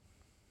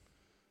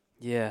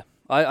Yeah.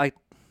 I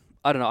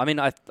don't know. I mean,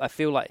 I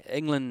feel like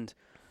England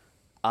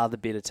are the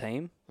better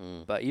team,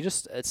 but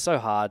it's so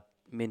hard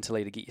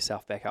mentally to get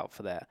yourself back up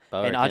for that. But I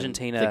And reckon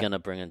Argentina, they're going to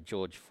bring in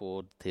George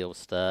Ford. He'll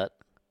start.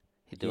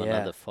 He'll do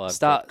another 5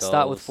 start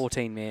goals. with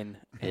 14 men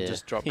and Yeah.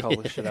 just drop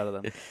cold shit out of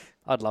them.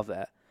 I'd love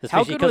that.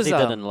 Especially because he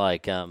was,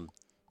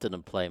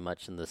 didn't play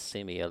much in the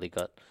semi. He only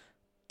got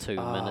 2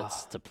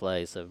 minutes to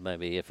play. So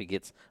maybe if he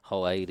gets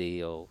whole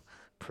 80 or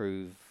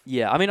prove.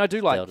 Yeah, I mean, I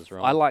was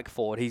wrong. like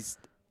Ford.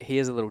 He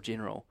is a little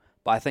general,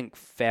 but I think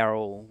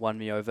Farrell won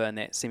me over in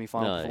that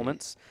semi-final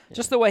performance.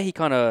 Just the way he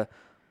kind of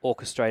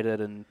orchestrated,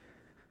 and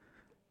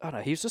I don't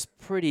know, he was just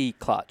pretty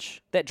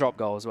clutch. That drop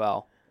goal as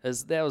well,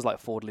 that was like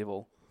Ford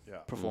level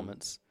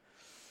performance.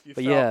 You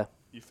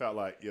felt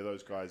like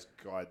those guys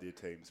guide their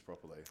teams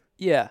properly.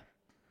 Yeah,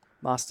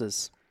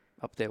 Masters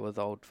up there with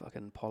old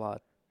fucking Pollard,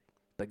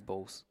 big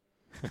balls.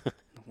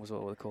 Was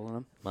what we're calling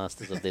them.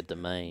 Masters of their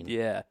domain.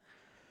 Yeah.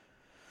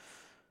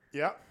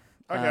 Yeah.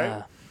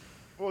 Okay.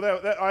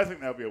 Well, I think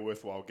that'll be a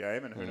worthwhile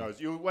game, and who knows?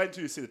 You'll wait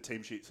until you see the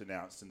team sheets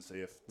announced and see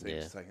if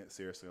teams are taking it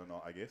seriously or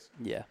not, I guess.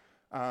 Yeah.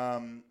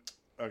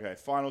 Okay,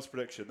 finals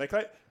prediction.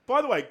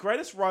 By the way,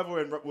 greatest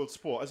rivalry in world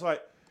sport. It's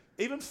like,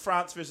 even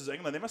France versus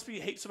England, there must be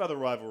heaps of other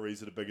rivalries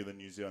that are bigger than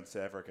New Zealand,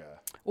 South Africa.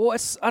 Well,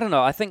 I don't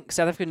know. I think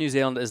South Africa, New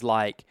Zealand is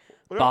like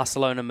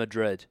Barcelona,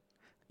 Madrid.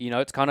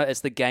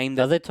 it's the game Are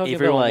that they talking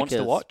everyone about wants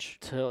to watch.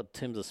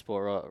 terms of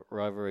sport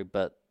rivalry,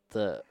 but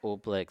the All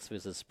Blacks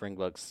versus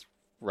Springboks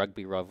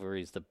rugby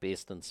rivalry is the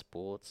best in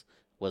sports?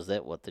 Was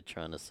that what they're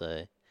trying to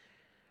say?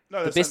 No,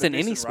 The that's best not in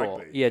any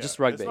sport. rugby. Yeah, just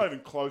rugby. It's not even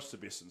close to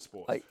best in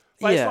sports. Like,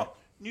 It's yeah. not,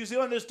 New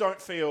Zealanders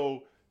don't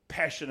feel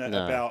passionate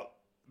No. about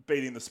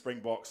beating the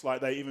Springboks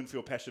like they even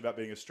feel passionate about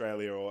beating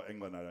Australia or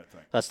England, I don't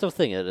think. I still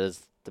think it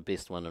is the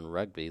best one in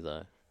rugby,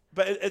 though.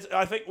 But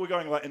I think we're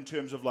going like in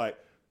terms of like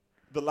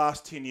the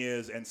last 10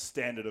 years and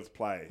standard of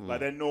play. Like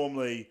they're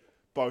normally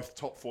both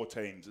top 4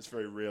 teams. It's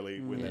very rarely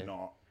when they're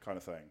not kind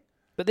of thing.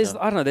 But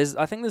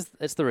I think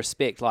it's the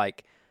respect.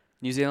 Like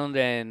New Zealand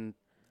and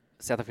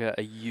South Africa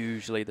are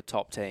usually the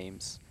top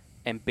teams,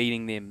 and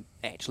beating them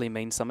actually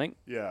means something.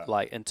 Yeah.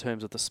 Like in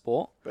terms of the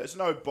sport. But it's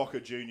no Boca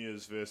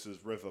Juniors versus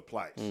River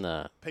Plate.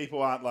 No.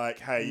 People aren't like,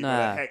 hey,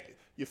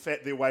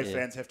 the away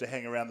fans have to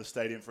hang around the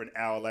stadium for an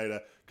hour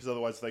later because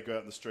otherwise if they go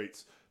out in the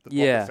streets, the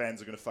Boca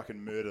fans are going to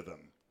fucking murder them.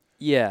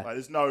 Yeah.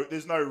 Like,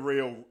 there's no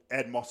real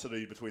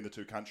animosity between the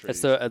two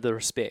countries. It's the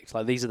respect.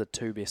 Like these are the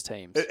two best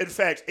teams. In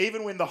fact,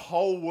 even when the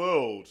whole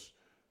world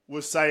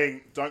was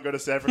saying, don't go to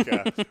South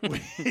Africa,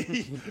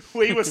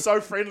 we were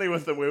so friendly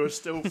with them, we were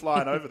still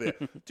flying over there.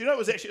 Do you know,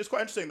 it was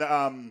quite interesting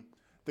that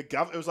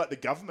it was like the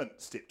government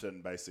stepped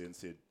in basically and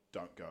said,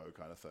 don't go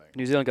kind of thing.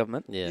 New Zealand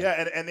government. Yeah.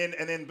 Yeah, and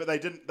then but they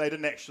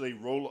didn't actually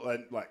rule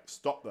and like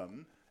stop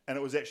them. And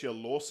it was actually a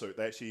lawsuit.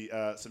 They actually,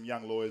 some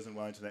young lawyers in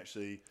Wellington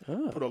actually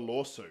put a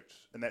lawsuit.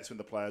 And that's when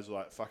the players were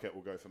like, fuck it,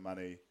 we'll go for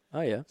money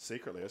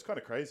secretly. It was kind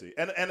of crazy.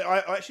 And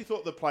I actually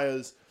thought the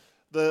players,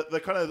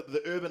 the kind of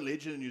the urban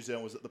legend in New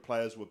Zealand was that the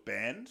players were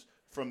banned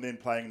from then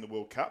playing in the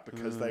World Cup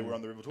because they were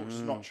on the River Tour, which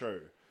is not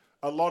true.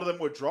 A lot of them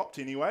were dropped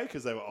anyway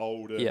because they were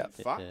old and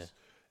fucked. Yeah.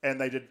 And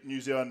they did.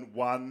 New Zealand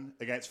won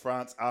against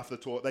France after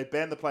the tour. They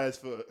banned the players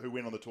who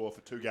went on the tour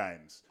for 2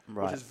 games,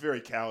 which is very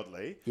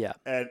cowardly. Yeah,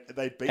 and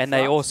they beat. And France.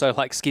 they also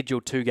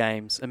scheduled 2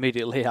 games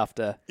immediately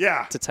after.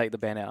 To take the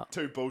ban out.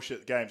 2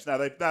 bullshit games. No,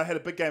 they had a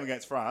big game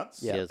against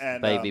France. Yeah, Yes,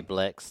 and Baby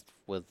Blacks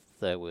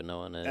they were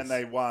known as, and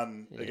they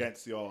won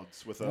against the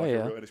odds with a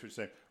real inexperienced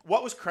team.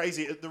 What was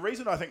crazy? The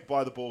reason I think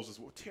By the Balls is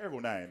a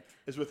terrible name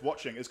is with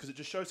watching is because it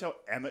just shows how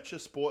amateur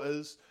sport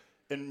is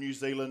in New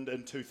Zealand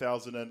in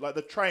 2000 and like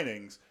the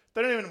trainings.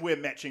 They don't even wear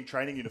matching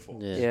training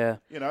uniforms. Yeah.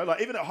 You know, like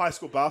even at high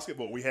school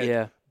basketball, we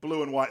had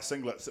blue and white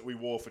singlets that we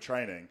wore for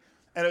training.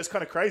 And it was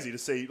kind of crazy to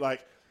see,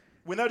 like,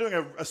 when they were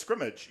doing a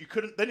scrimmage,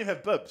 they didn't even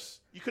have bibs.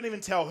 You couldn't even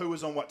tell who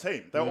was on what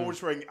team. They were all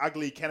just wearing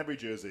ugly Canterbury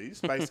jerseys,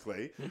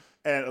 basically.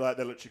 And like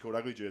they're literally called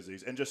ugly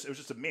jerseys. And it was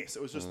just a mess.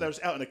 It was just, they were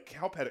just out in a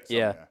cow paddock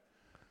somewhere.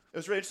 It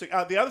was really interesting.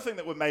 The other thing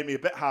that made me a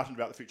bit heartened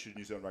about the future of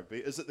New Zealand rugby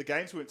is that the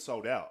games weren't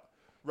sold out.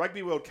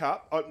 Rugby World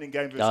Cup, opening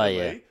game versus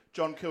Italy.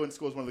 John Cohen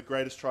scores one of the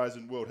greatest tries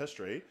in world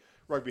history.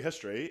 Rugby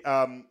history,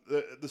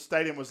 the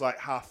stadium was like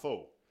half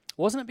full.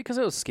 Wasn't it because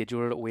it was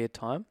scheduled at a weird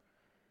time?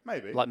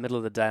 Maybe. Like middle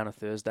of the day on a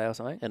Thursday or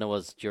something? And it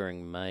was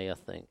during May, I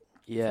think.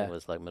 Yeah. It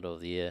was like middle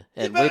of the year.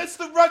 And but it's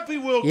the Rugby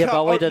World Cup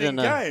but we opening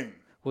game.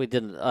 We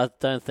didn't. I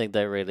don't think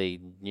they really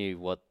knew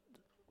what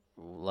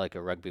like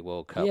a Rugby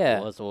World Cup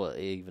was, or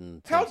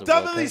even. How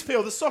dumb are these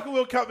people? The Soccer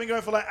World Cup has been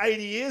going for like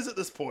 80 years at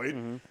this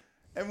point.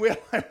 And we're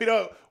like,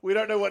 we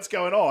don't know what's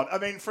going on. I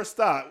mean, for a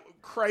start,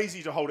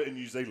 crazy to hold it in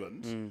New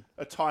Zealand,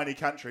 a tiny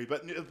country.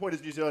 But the point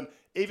is, New Zealand,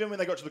 even when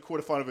they got to the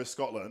quarterfinal versus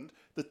Scotland,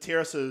 the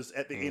terraces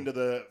at the end of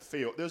the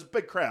field, there was a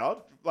big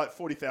crowd, like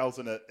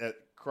 40,000 at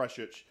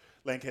Christchurch,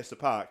 Lancaster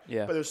Park.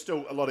 Yeah. But there was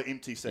still a lot of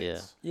empty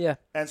seats. Yeah.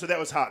 And so that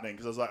was heartening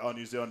because I was like,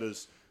 New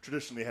Zealanders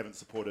traditionally haven't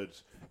supported.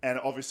 And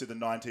obviously the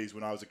 90s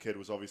when I was a kid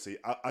was obviously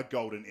a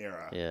golden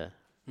era. Yeah.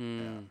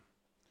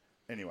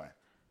 Anyway.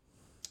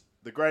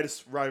 The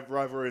greatest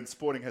rivalry in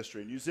sporting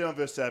history. New Zealand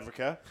versus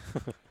Africa.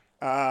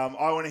 I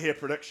want to hear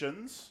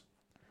predictions.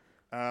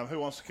 Who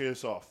wants to kick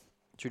us off?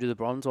 Should we do the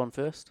bronze one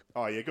first?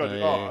 Oh,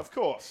 yeah. Of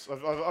course.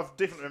 I've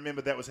definitely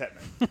remembered that was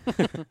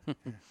happening.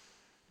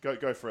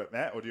 Go for it,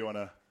 Matt. Or do you want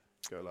to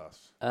go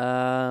last?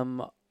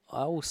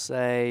 I will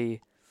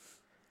say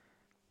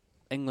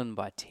England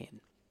by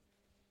 10.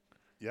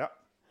 Yeah.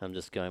 I'm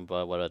just going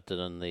by what I did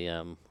in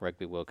the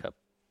Rugby World Cup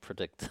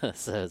predictor.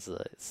 So it's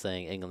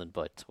saying England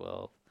by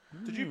 12.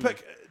 Did you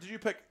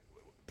pick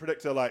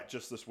predictor like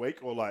just this week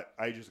or like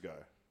ages ago?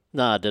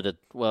 No, I did it.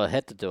 Well, I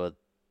had to do it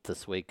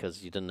this week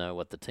because you didn't know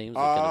what the teams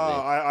were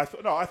going to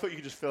be. I thought you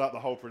could just fill out the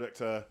whole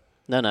predictor.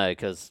 No,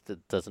 because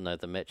it doesn't know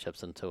the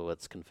matchups until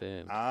it's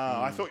confirmed.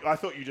 I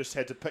thought you just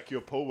had to pick your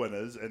pool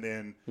winners and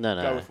then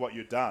go with what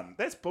you'd done.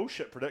 That's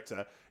bullshit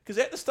predictor. Because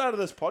at the start of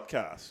this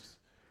podcast,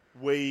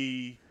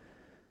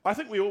 I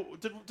think we all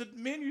did.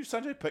 Me and you,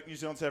 Sanjay, pick New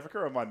Zealand, South Africa,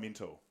 or am I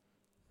mental?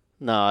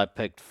 No, I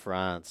picked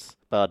France,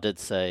 but I did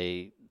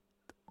say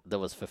there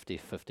was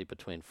 50-50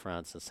 between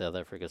France and South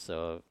Africa,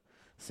 so I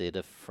said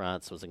if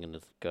France wasn't going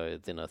to go,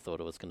 then I thought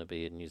it was going to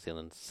be a New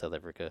Zealand-South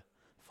Africa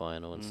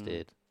final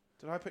instead.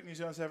 Did I pick New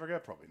Zealand, South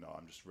Africa? Probably not.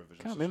 I'm just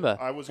revision. Can't remember.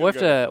 I was we have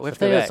to I think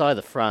go it was back.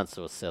 either France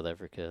or South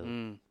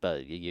Africa,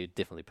 but you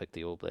definitely picked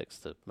the All Blacks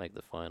to make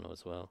the final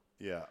as well.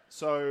 Yeah.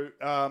 So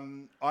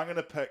I'm going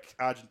to pick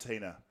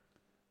Argentina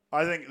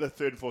I think the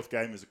third and fourth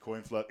game is a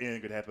coin flip.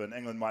 Anything could happen.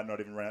 England might not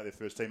even run out their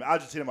first team.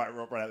 Argentina might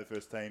run out their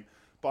first team.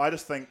 But I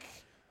just think,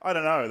 I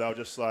don't know, they'll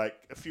just like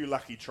a few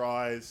lucky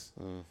tries.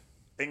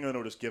 England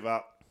will just give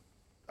up.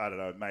 I don't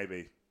know,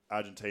 maybe.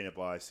 Argentina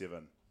by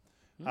 7.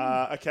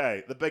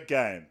 Okay, the big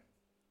game.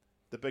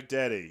 The big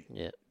daddy.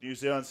 Yeah. New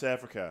Zealand, South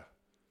Africa.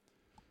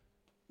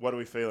 What are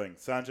we feeling?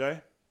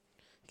 Sanjay?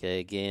 Okay,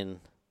 again,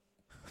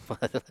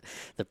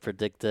 the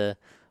predictor,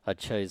 I've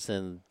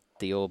chosen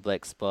the All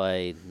Blacks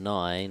by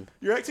 9.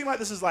 You're acting like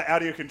this is like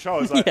out of your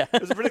control. It's like, Yeah.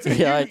 it's a predictor.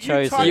 Yeah, I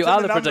chose it. You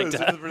are the numbers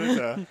predictor. as the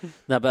predictor.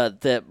 No,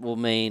 but that will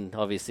mean,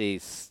 obviously,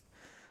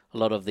 a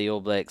lot of the All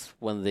Blacks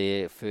won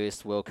their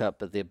first World Cup,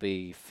 but there'll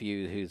be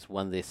few who's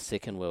won their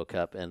second World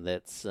Cup, and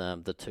that's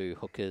the two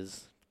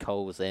hookers,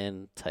 Coles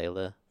and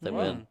Taylor, that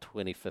were in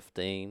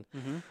 2015.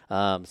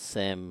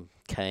 Sam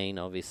Cane,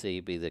 obviously,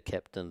 be the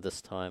captain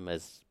this time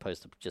as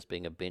opposed to just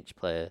being a bench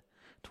player,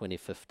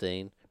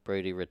 2015.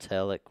 Brodie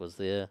Retallick was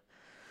there.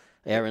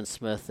 Aaron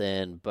Smith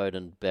and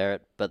Bowden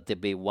Barrett, but there'd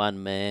be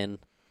one man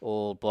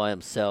all by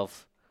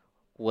himself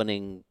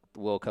winning the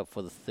World Cup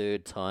for the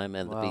third time,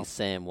 and there'd be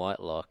Sam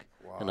Whitelock.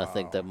 And I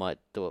think that might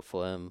do it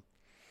for him,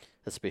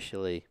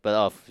 especially. But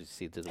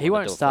obviously, He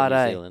won't do it start,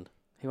 for New Zealand.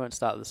 He won't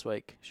start this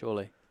week,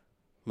 surely.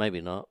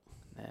 Maybe not.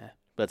 Nah.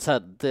 But it's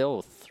hard.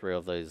 All three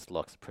of those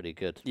locks are pretty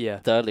good.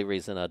 Yeah. The only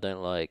reason I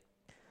don't like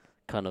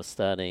kind of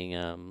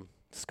starting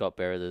Scott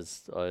Barrett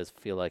is I always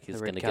feel like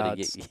he's going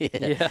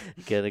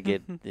to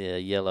get a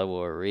yellow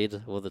or a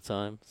red all the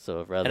time.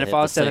 So I'd rather. And if have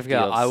I was the South safety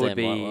Africa, of I would Sam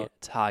be Whitelock.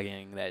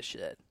 targeting that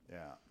shit. Yeah.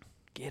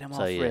 Get him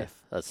So off, yeah, ref.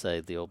 I'd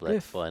say the All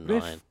Blacks by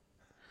 9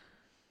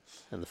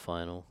 in the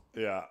final.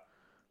 Yeah.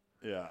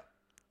 Yeah.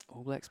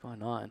 All Blacks by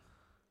 9.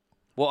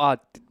 Well,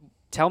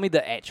 tell me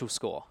the actual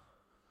score.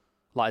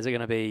 Like, is it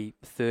going to be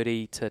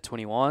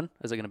 30-21?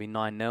 Is it going to be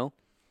 9-0?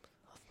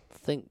 I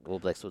think All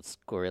Blacks would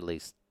score at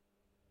least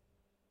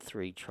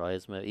 3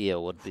 tries. Maybe. Yeah,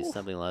 it would be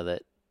something like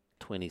that.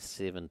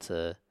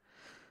 27-18,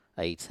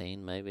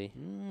 maybe.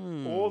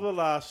 All the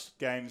last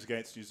games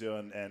against New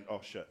Zealand and...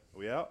 Oh, shit. Are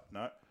we out?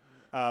 No.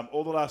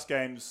 All the last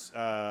games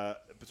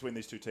between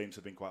these two teams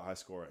have been quite high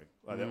scoring.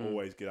 Like they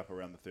always get up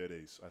around the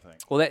 30s, I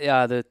think. Well,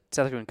 the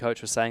South African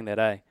coach was saying that,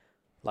 Like,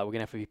 we're going to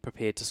have to be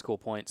prepared to score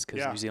points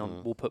because New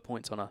Zealand will put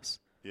points on us.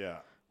 Yeah.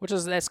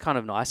 That's kind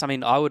of nice. I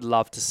mean, I would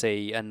love to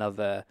see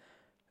another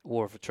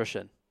war of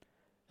attrition.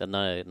 The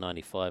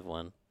 95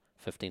 one,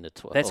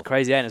 15-12. That's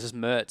crazy, and it's just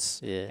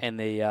Mertz and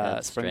the and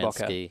Springbokker.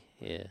 Stransky,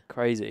 yeah.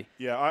 Crazy.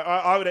 Yeah,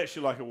 I would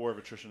actually like a war of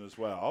attrition as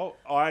well.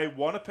 I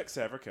want to pick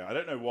South Africa. I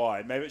don't know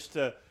why. Maybe it's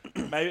to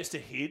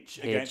hedge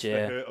against the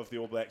hurt of the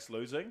All Blacks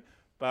losing.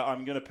 But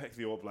I'm going to pick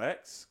the All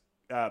Blacks.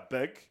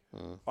 Big.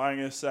 I'm going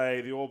to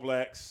say the All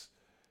Blacks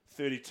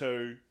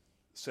 32,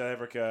 South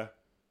Africa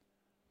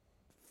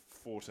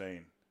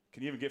 14.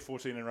 Can you even get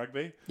 14 in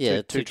rugby?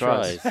 Yeah, two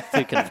tries.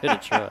 2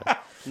 converted tries.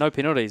 No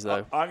penalties,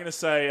 though. I'm going to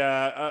say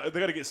they've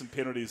got to get some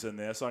penalties in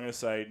there. So I'm going to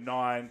say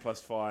 9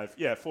 plus 5.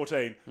 Yeah,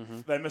 14.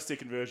 They missed their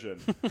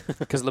conversion.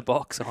 Because the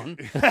box on.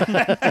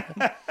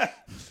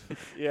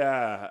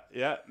 Yeah.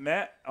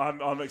 Matt,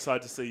 I'm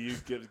excited to see you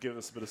give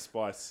us a bit of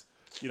spice.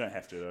 You don't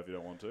have to though if you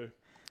don't want to.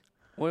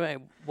 Wait,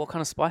 what kind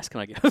of spice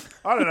can I give?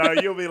 I don't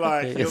know. You'll be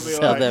like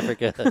South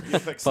Africa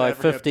by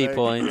 50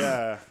 points.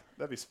 Yeah,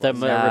 that'd be That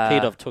spicy.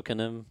 repeat of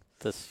Twickenham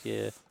this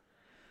year.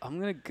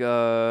 I'm going to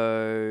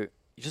go...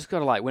 You just got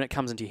to, when it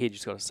comes into your head, you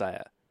just got to say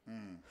it.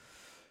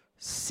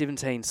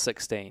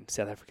 17-16,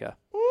 South Africa.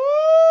 Woo!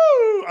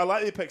 I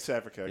like you pick South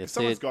Africa. Yeah,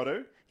 Someone's got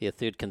to. Yeah,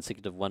 third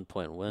consecutive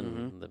 1-point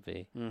win. That'd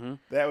be.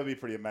 That would be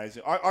pretty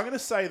amazing. I'm going to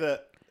say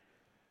that.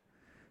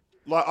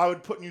 I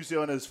would put New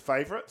Zealand as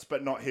favourites,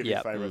 but not heavy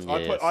favourites.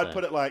 I'd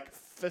put it like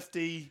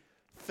 58%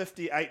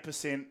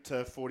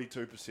 to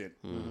 42%,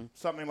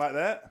 something like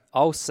that.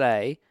 I'll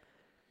say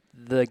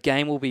the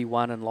game will be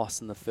won and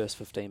lost in the first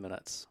 15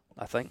 minutes,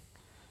 I think.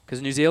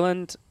 Because New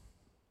Zealand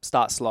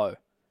start slow.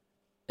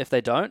 If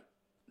they don't,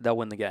 they'll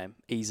win the game.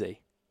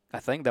 Easy. I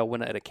think they'll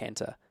win it at a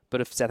canter.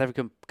 But if South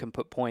Africa can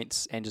put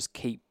points and just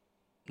keep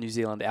New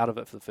Zealand out of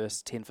it for the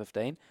first 10,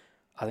 15,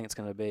 I think it's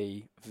going to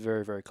be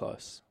very, very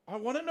close. I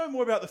want to know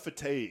more about the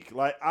fatigue.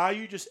 Are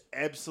you just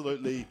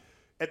absolutely...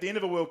 At the end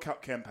of a World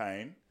Cup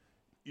campaign,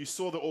 you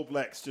saw the All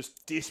Blacks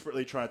just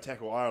desperately trying to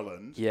tackle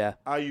Ireland. Yeah.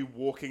 Are you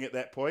walking at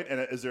that point?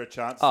 And is there a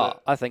chance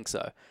I think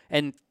so.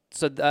 And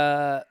so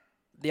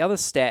the other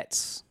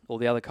stats or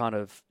the other kind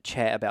of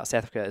chat about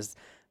South Africa is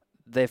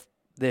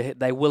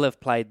they will have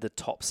played the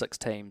top 6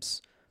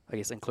 teams, I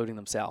guess, including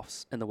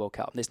themselves, in the World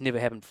Cup. This never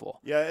happened before.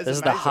 Yeah, this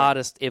is the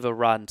hardest ever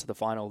run to the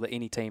final that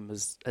any team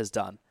has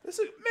done. Matt,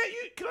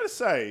 can I just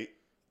say,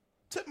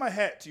 tip my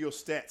hat to your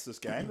stats this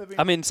game.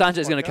 I mean,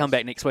 Sanjay's going to come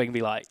back next week and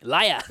be like,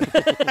 liar.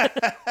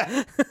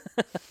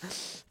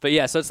 But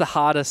yeah, so it's the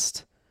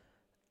hardest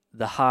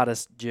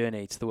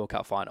journey to the World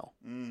Cup final.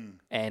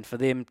 And for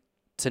them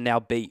to now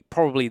beat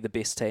probably the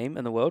best team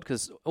in the world,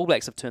 because All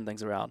Blacks have turned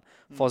things around.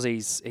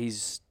 Fozzie's,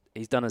 he's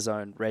done his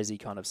own Razzie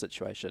kind of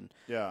situation.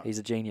 Yeah. He's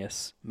a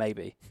genius,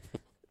 maybe.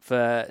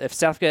 If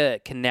South Africa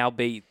can now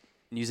beat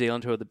New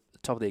Zealand, who are the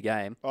top of their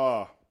game,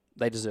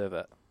 they deserve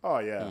it. Oh,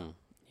 yeah.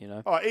 You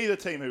know. Oh, either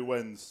team who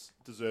wins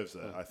deserves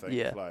it, I think.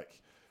 Yeah. Like,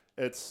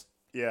 it's,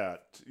 yeah.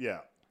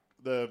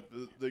 The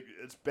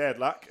it's bad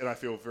luck, and I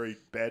feel very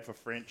bad for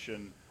French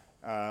and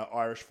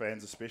Irish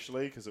fans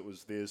especially, because it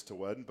was theirs to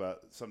win,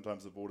 but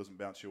sometimes the ball doesn't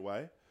bounce your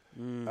way.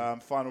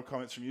 Final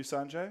comments from you,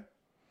 Sanjay?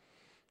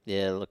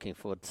 Yeah, looking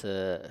forward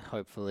to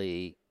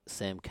hopefully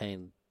Sam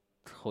Cane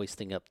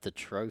hoisting up the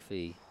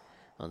trophy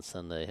on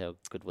Sunday. How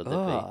good would that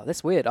Oh,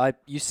 that's weird.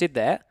 You said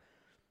that.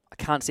 I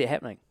can't see it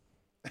happening.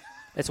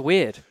 It's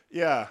weird.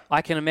 Yeah.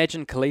 I can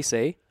imagine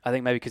Khaleesi. I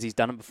think maybe because he's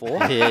done it before.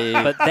 be?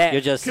 Yeah, But that,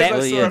 you're just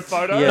Because I saw a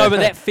photo. Yeah. no, but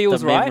that feels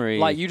The right. memory.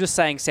 Like you just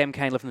saying Sam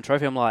Cane lifting the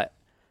trophy. I'm like,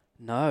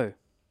 no,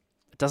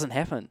 it doesn't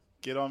happen.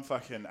 Get on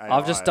fucking AI.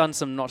 I've just done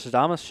some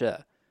Nostradamus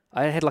shit.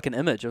 I had like an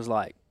image. It was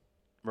like,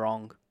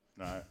 wrong.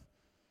 No.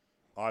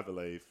 I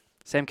believe.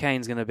 Sam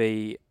Cane's going to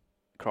be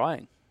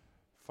crying.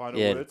 Final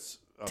Yeah. words?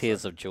 Oh,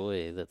 tears sorry. of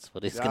joy. That's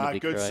what he's going to be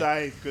good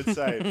crying. save. Good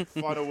save.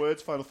 Final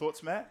words, final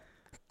thoughts, Matt?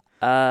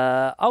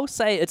 I'll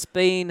say it's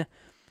been,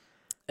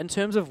 in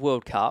terms of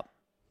World Cup,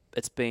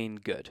 it's been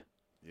good.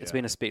 Yeah. It's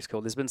been a spectacle.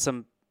 There's been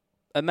some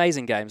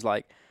amazing games,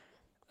 like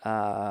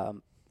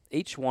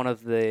each one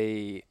of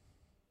the,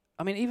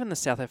 I mean, even the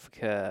South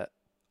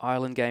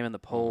Africa-Ireland game in the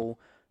pool,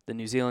 the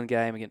New Zealand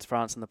game against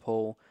France in the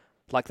pool,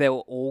 like they were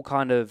all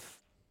kind of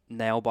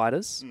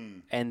nail-biters.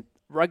 And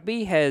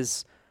rugby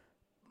has,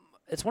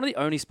 it's one of the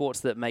only sports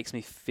that makes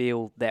me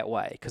feel that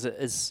way, because it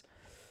is,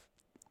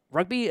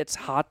 rugby, it's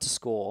hard to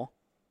score,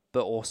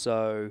 but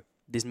also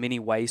there's many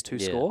ways to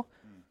score.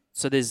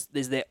 So there's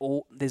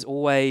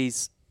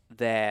always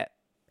that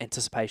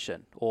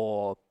anticipation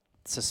or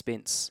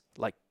suspense.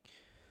 Like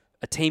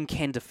a team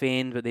can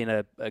defend, but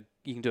then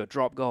you can do a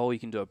drop goal, you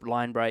can do a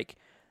line break.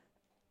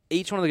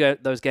 Each one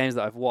of those games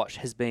that I've watched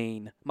has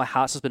been, my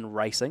heart's just been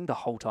racing the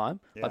whole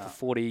time, like for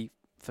 40,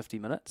 50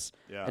 minutes.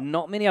 Yeah. And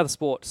not many other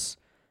sports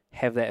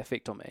have that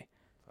effect on me.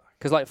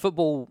 Because like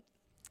football,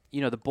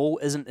 you know, the ball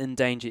isn't in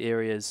danger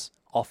areas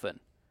often,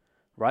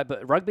 right?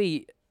 But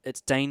rugby,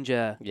 it's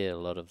danger Yeah, a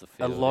lot of the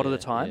a field, lot of the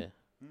yeah, time.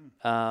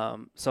 yeah.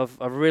 So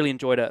I've really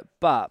enjoyed it.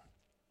 But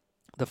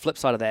the flip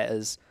side of that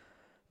is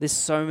there's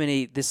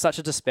such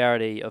a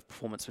disparity of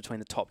performance between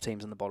the top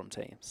teams and the bottom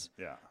teams.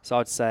 Yeah. So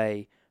I'd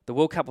say the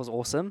World Cup was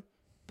awesome,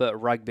 but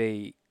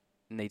rugby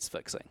needs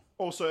fixing.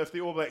 Also, if the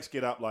All Blacks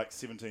get up like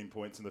 17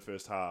 points in the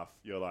first half,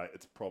 you're like,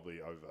 it's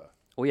probably over.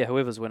 Well, yeah,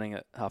 whoever's winning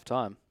at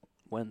halftime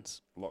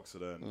wins. Locks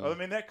it in. I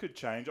mean, that could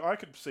change. I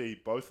could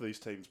see both of these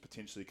teams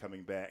potentially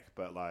coming back,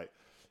 but like,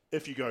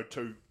 if you go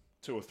two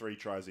or three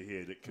tries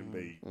ahead, it can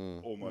be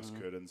almost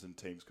curtains and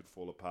teams could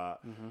fall apart.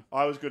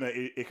 I was going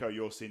to echo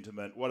your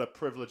sentiment. What a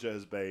privilege it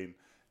has been.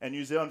 And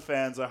New Zealand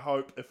fans, I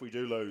hope if we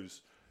do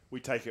lose, we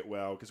take it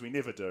well, because we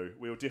never do.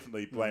 We'll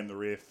definitely blame the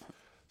ref,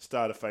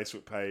 start a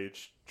Facebook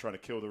page, trying to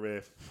kill the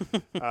ref,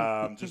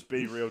 just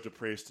be real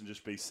depressed and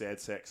just be sad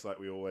sacks like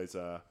we always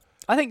are.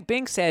 I think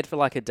being sad for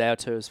like a day or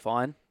two is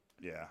fine.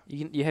 Yeah.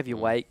 You have your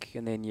wake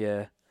and then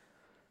you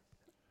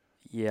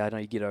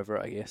get over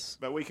it, I guess.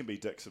 But we can be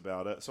dicks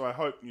about it. So I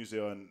hope New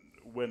Zealand,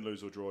 win,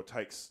 lose or draw,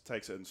 takes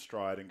it in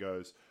stride and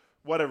goes,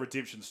 what a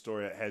redemption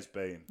story it has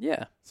been.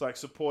 Yeah. It's like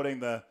supporting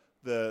the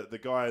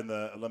guy in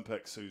the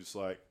Olympics who's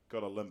like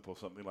got a limp or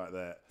something like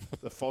that.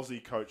 The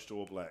Fozzie coached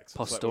All Blacks.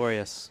 It's like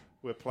Postorius.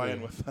 we're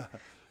playing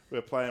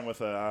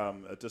with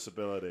a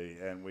disability,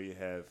 and we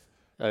have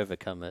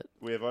Overcome it.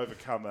 We have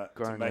overcome it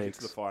Grown to make legs.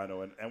 it to the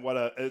final, and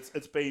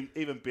it's been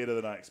even better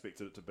than I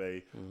expected it to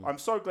be. I'm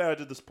so glad I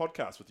did this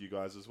podcast with you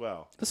guys as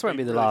well. This won't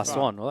be It's the really last fun.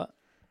 one, what?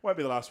 Won't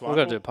be the last one. We're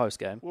going to do a post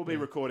game. We'll be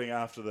recording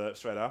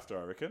straight after,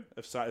 I reckon.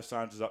 If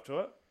Sanj is up to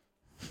it.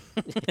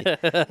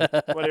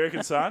 What do you reckon,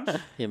 Sanj?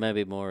 Yeah,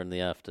 maybe more in the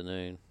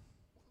afternoon.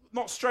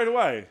 Not straight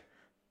away.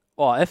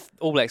 Oh, if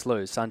All Blacks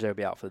lose, Sanjay will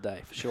be out for the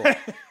day, for sure.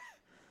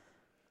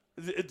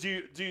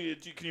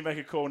 Can you make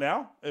a call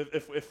now?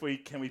 If we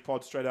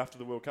pod straight after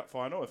the World Cup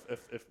final?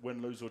 If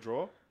win, lose or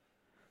draw?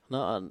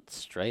 Not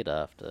straight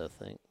after, I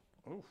think.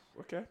 Oh,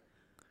 okay.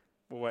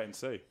 We'll wait and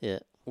see. Yeah.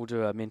 We'll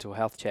do a mental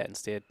health chat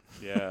instead.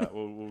 Yeah,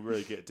 we'll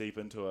really get deep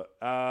into it.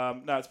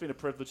 No, it's been a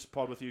privilege to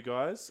pod with you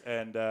guys,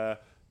 and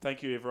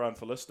thank you everyone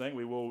for listening.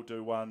 We will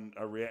do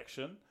a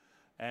reaction,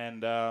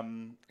 and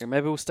And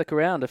maybe we'll stick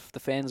around if the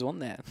fans want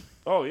that.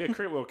 oh yeah,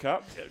 Cricket World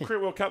Cup.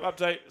 Cricket World Cup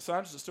update,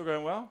 Sanj, is it still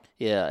going well?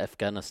 Yeah,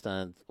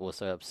 Afghanistan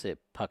also upset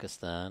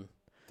Pakistan.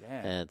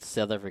 Damn. And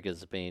South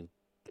Africa's been,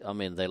 I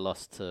mean, they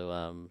lost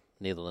to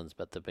Netherlands,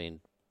 but they've been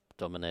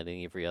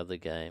dominating every other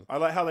game. I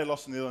like how they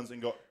lost to the Netherlands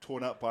and got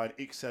torn up by an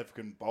ex-South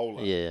African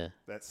bowler. Yeah.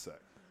 That's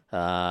sick.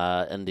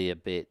 India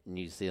beat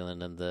New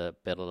Zealand in the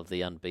battle of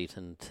the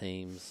unbeaten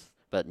teams,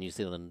 but New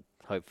Zealand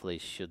hopefully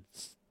should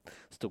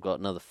still got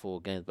another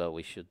 4 games, but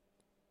we should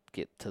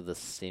get to the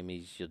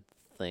semis, you'd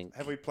think.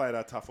 Have we played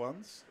our tough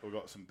ones? Or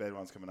got some bad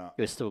ones coming up?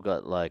 We've still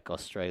got like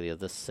Australia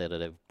this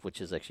Saturday, which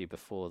is actually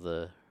before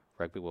the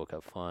Rugby World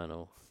Cup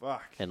final,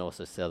 Fuck. and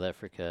also South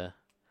Africa,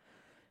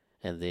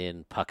 and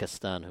then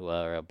Pakistan, who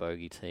are our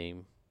bogey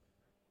team,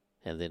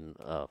 and then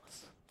I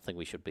think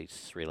we should beat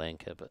Sri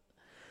Lanka, but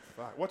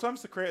Fuck. What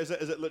time's the cricket?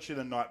 Is it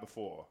literally the night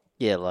before?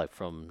 Yeah, like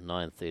from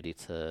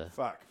 9:30 to.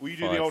 Fuck. Will you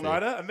do the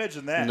all-nighter?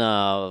 Imagine that.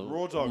 No,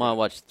 Raw dog. might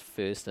watch the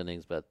first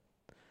innings, but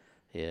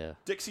yeah.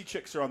 Dixie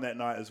Chicks are on that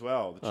night as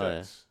well, the Chicks. Oh,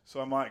 yeah.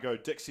 So I might go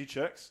Dixie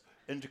Chicks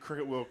into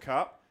Cricket World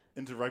Cup,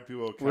 into Rugby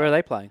World Cup. Where are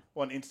they playing?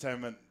 What an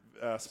entertainment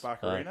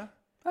Spark Arena.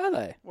 Are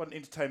they? What an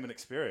entertainment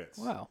experience.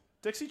 Wow.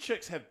 Dixie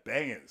Chicks have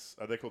bangers.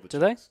 Are they called the Do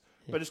Chicks?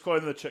 they? But just calling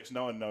them the Chicks,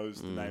 no one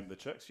knows the name of the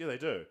Chicks. Yeah, they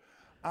do.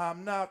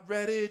 I'm not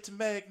ready to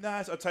make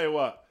nice. I'll tell you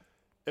what.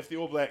 If the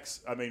All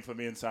Blacks, I mean, for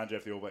me and Sanjay,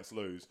 if the All Blacks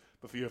lose,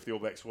 but for you, if the All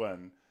Blacks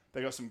win,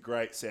 they got some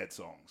great sad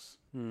songs.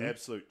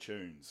 Absolute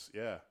tunes.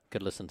 Yeah.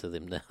 Could listen to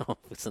them now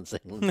since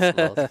England's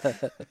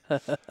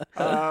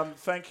lost.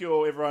 Thank you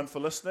all, everyone, for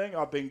listening.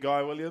 I've been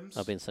Guy Williams.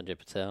 I've been Sanjay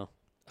Patel.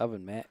 I've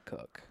been Matt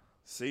Cook.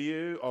 See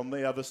you on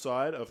the other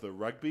side of the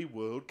Rugby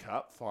World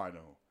Cup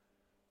final.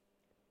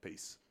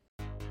 Peace.